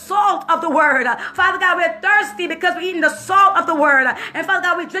eat the salt of the word. Father God, we're thirsty because we're eating the salt of the word. And Father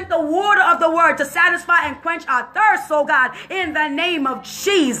God, we drink the water of the word to satisfy and quench our thirst, oh God, in the name of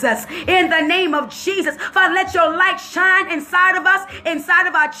Jesus. In the name of Jesus. Father, let your light shine inside of us, inside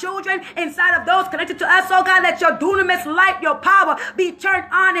of our children, inside of those connected to us, oh God. Let your dunamis light, your power be turned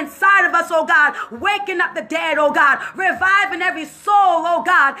on inside of us, oh God. Waking up the dead, oh God. Reviving every soul, oh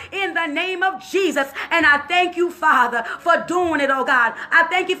God, in the name of Jesus. And I thank you, Father, for doing it, oh God. I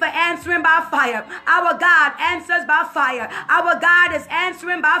thank you for answering by fire. Our God answers by fire. Our God is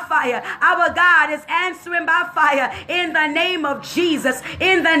answering by fire. Our God is answering by fire in the name of Jesus.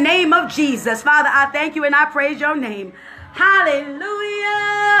 In the name of Jesus. Father, I thank you and I praise your name.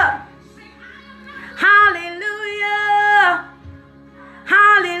 Hallelujah. Hallelujah.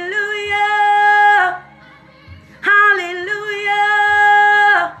 Hallelujah. Hallelujah.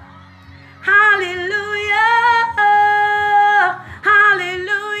 Hallelujah.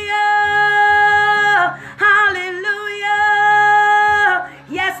 Hallelujah. Hallelujah.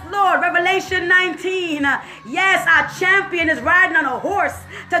 Yes, Lord. Revelation Revelation 19. Yes, our champion is riding on a horse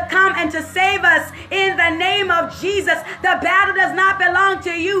to come and to save us in the name of Jesus. The battle does not belong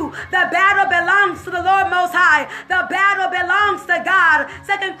to you. The battle belongs to the Lord Most High. The battle belongs to God.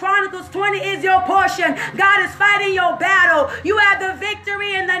 2 Chronicles 20 is your portion. God is fighting your battle. You have the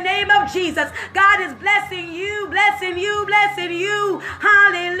victory in the name of Jesus. God is blessing you, blessing you, blessing you.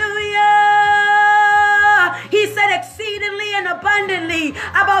 Hallelujah. He said exceedingly and abundantly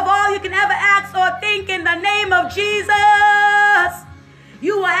above all you can ever ask or think in the name of Jesus.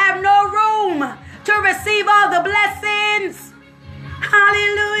 You will have no room to receive all the blessings.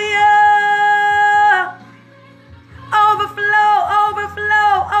 Hallelujah. Overflow,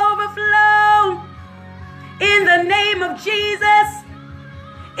 overflow, overflow. In the name of Jesus.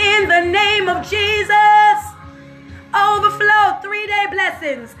 In the name of Jesus. Overflow. 3-day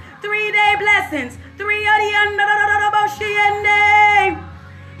blessings. 3-day blessings. 3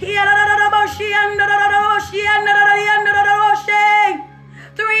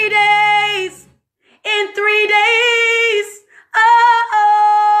 days. In 3 days.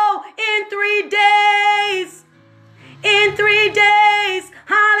 Oh, in 3 days. In 3 days.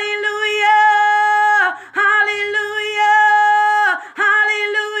 Hallelujah. Hallelujah.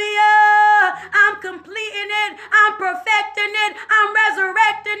 Hallelujah. I'm completing it. I'm perfecting it. I'm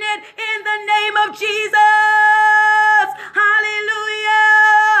resurrecting it in the name of Jesus.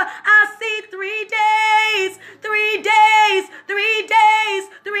 Hallelujah. I see 3 days. 3 days. 3 days.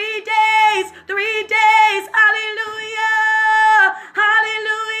 3 days. 3 days. Hallelujah.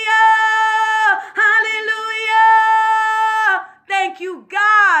 Hallelujah. Hallelujah. Thank you,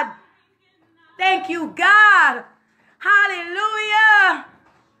 God. Thank you, God. Hallelujah.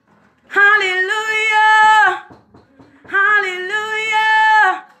 Hallelujah.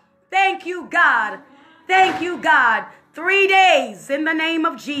 Hallelujah. Thank you, God. Thank you, God. 3 days in the name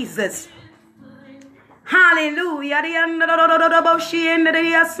of Jesus. Hallelujah.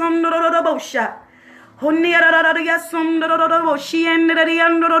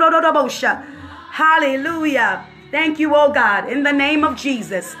 Hallelujah. Thank you, oh God, in the name of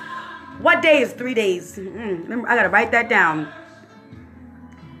Jesus. What day is 3 days? I got to write that down.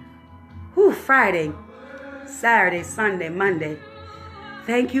 Friday, Saturday, Sunday, Monday.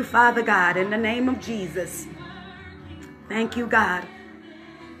 Thank you, Father God, in the name of Jesus. Thank you, God,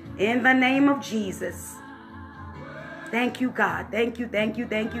 in the name of Jesus. Thank you, God. Thank you, thank you,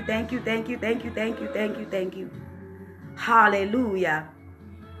 thank you, thank you, thank you, thank you, thank you, thank you, thank you. Hallelujah.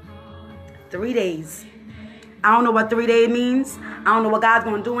 3 days. I don't know what 3 days means. I don't know what God's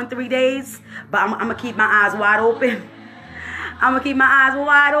going to do in 3 days, but I'm going to keep my eyes wide open. I'm going to keep my eyes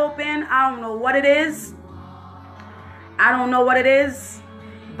wide open. I don't know what it is. I don't know what it is,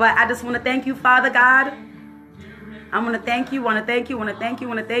 but I just want to thank you, Father God. I want to thank you, want to thank you, want to thank you,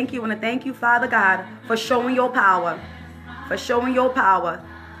 want to thank you, want to thank you, Father God, for showing your power, for showing your power.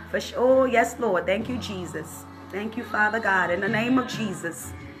 Oh, yes, Lord. Thank you, Jesus. Thank you, Father God, in the name of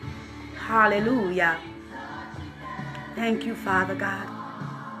Jesus. Hallelujah. Thank you, Father God,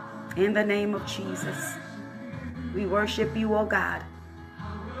 in the name of Jesus. We worship you, oh God.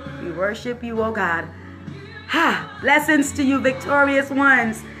 We worship you, oh God. Blessings to you, victorious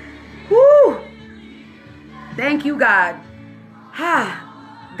ones. Woo! Thank you, God.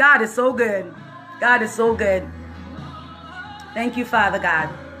 God is so good. God is so good. Thank you, Father God.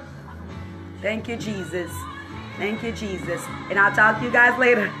 Thank you, Jesus. Thank you, Jesus. And I'll talk to you guys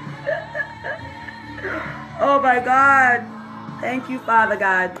later. Oh, my God. Thank you, Father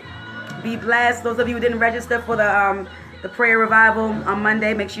God. Be blessed. Those of you who didn't register for the prayer revival on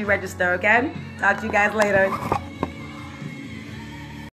Monday, make sure you register, okay? Talk to you guys later.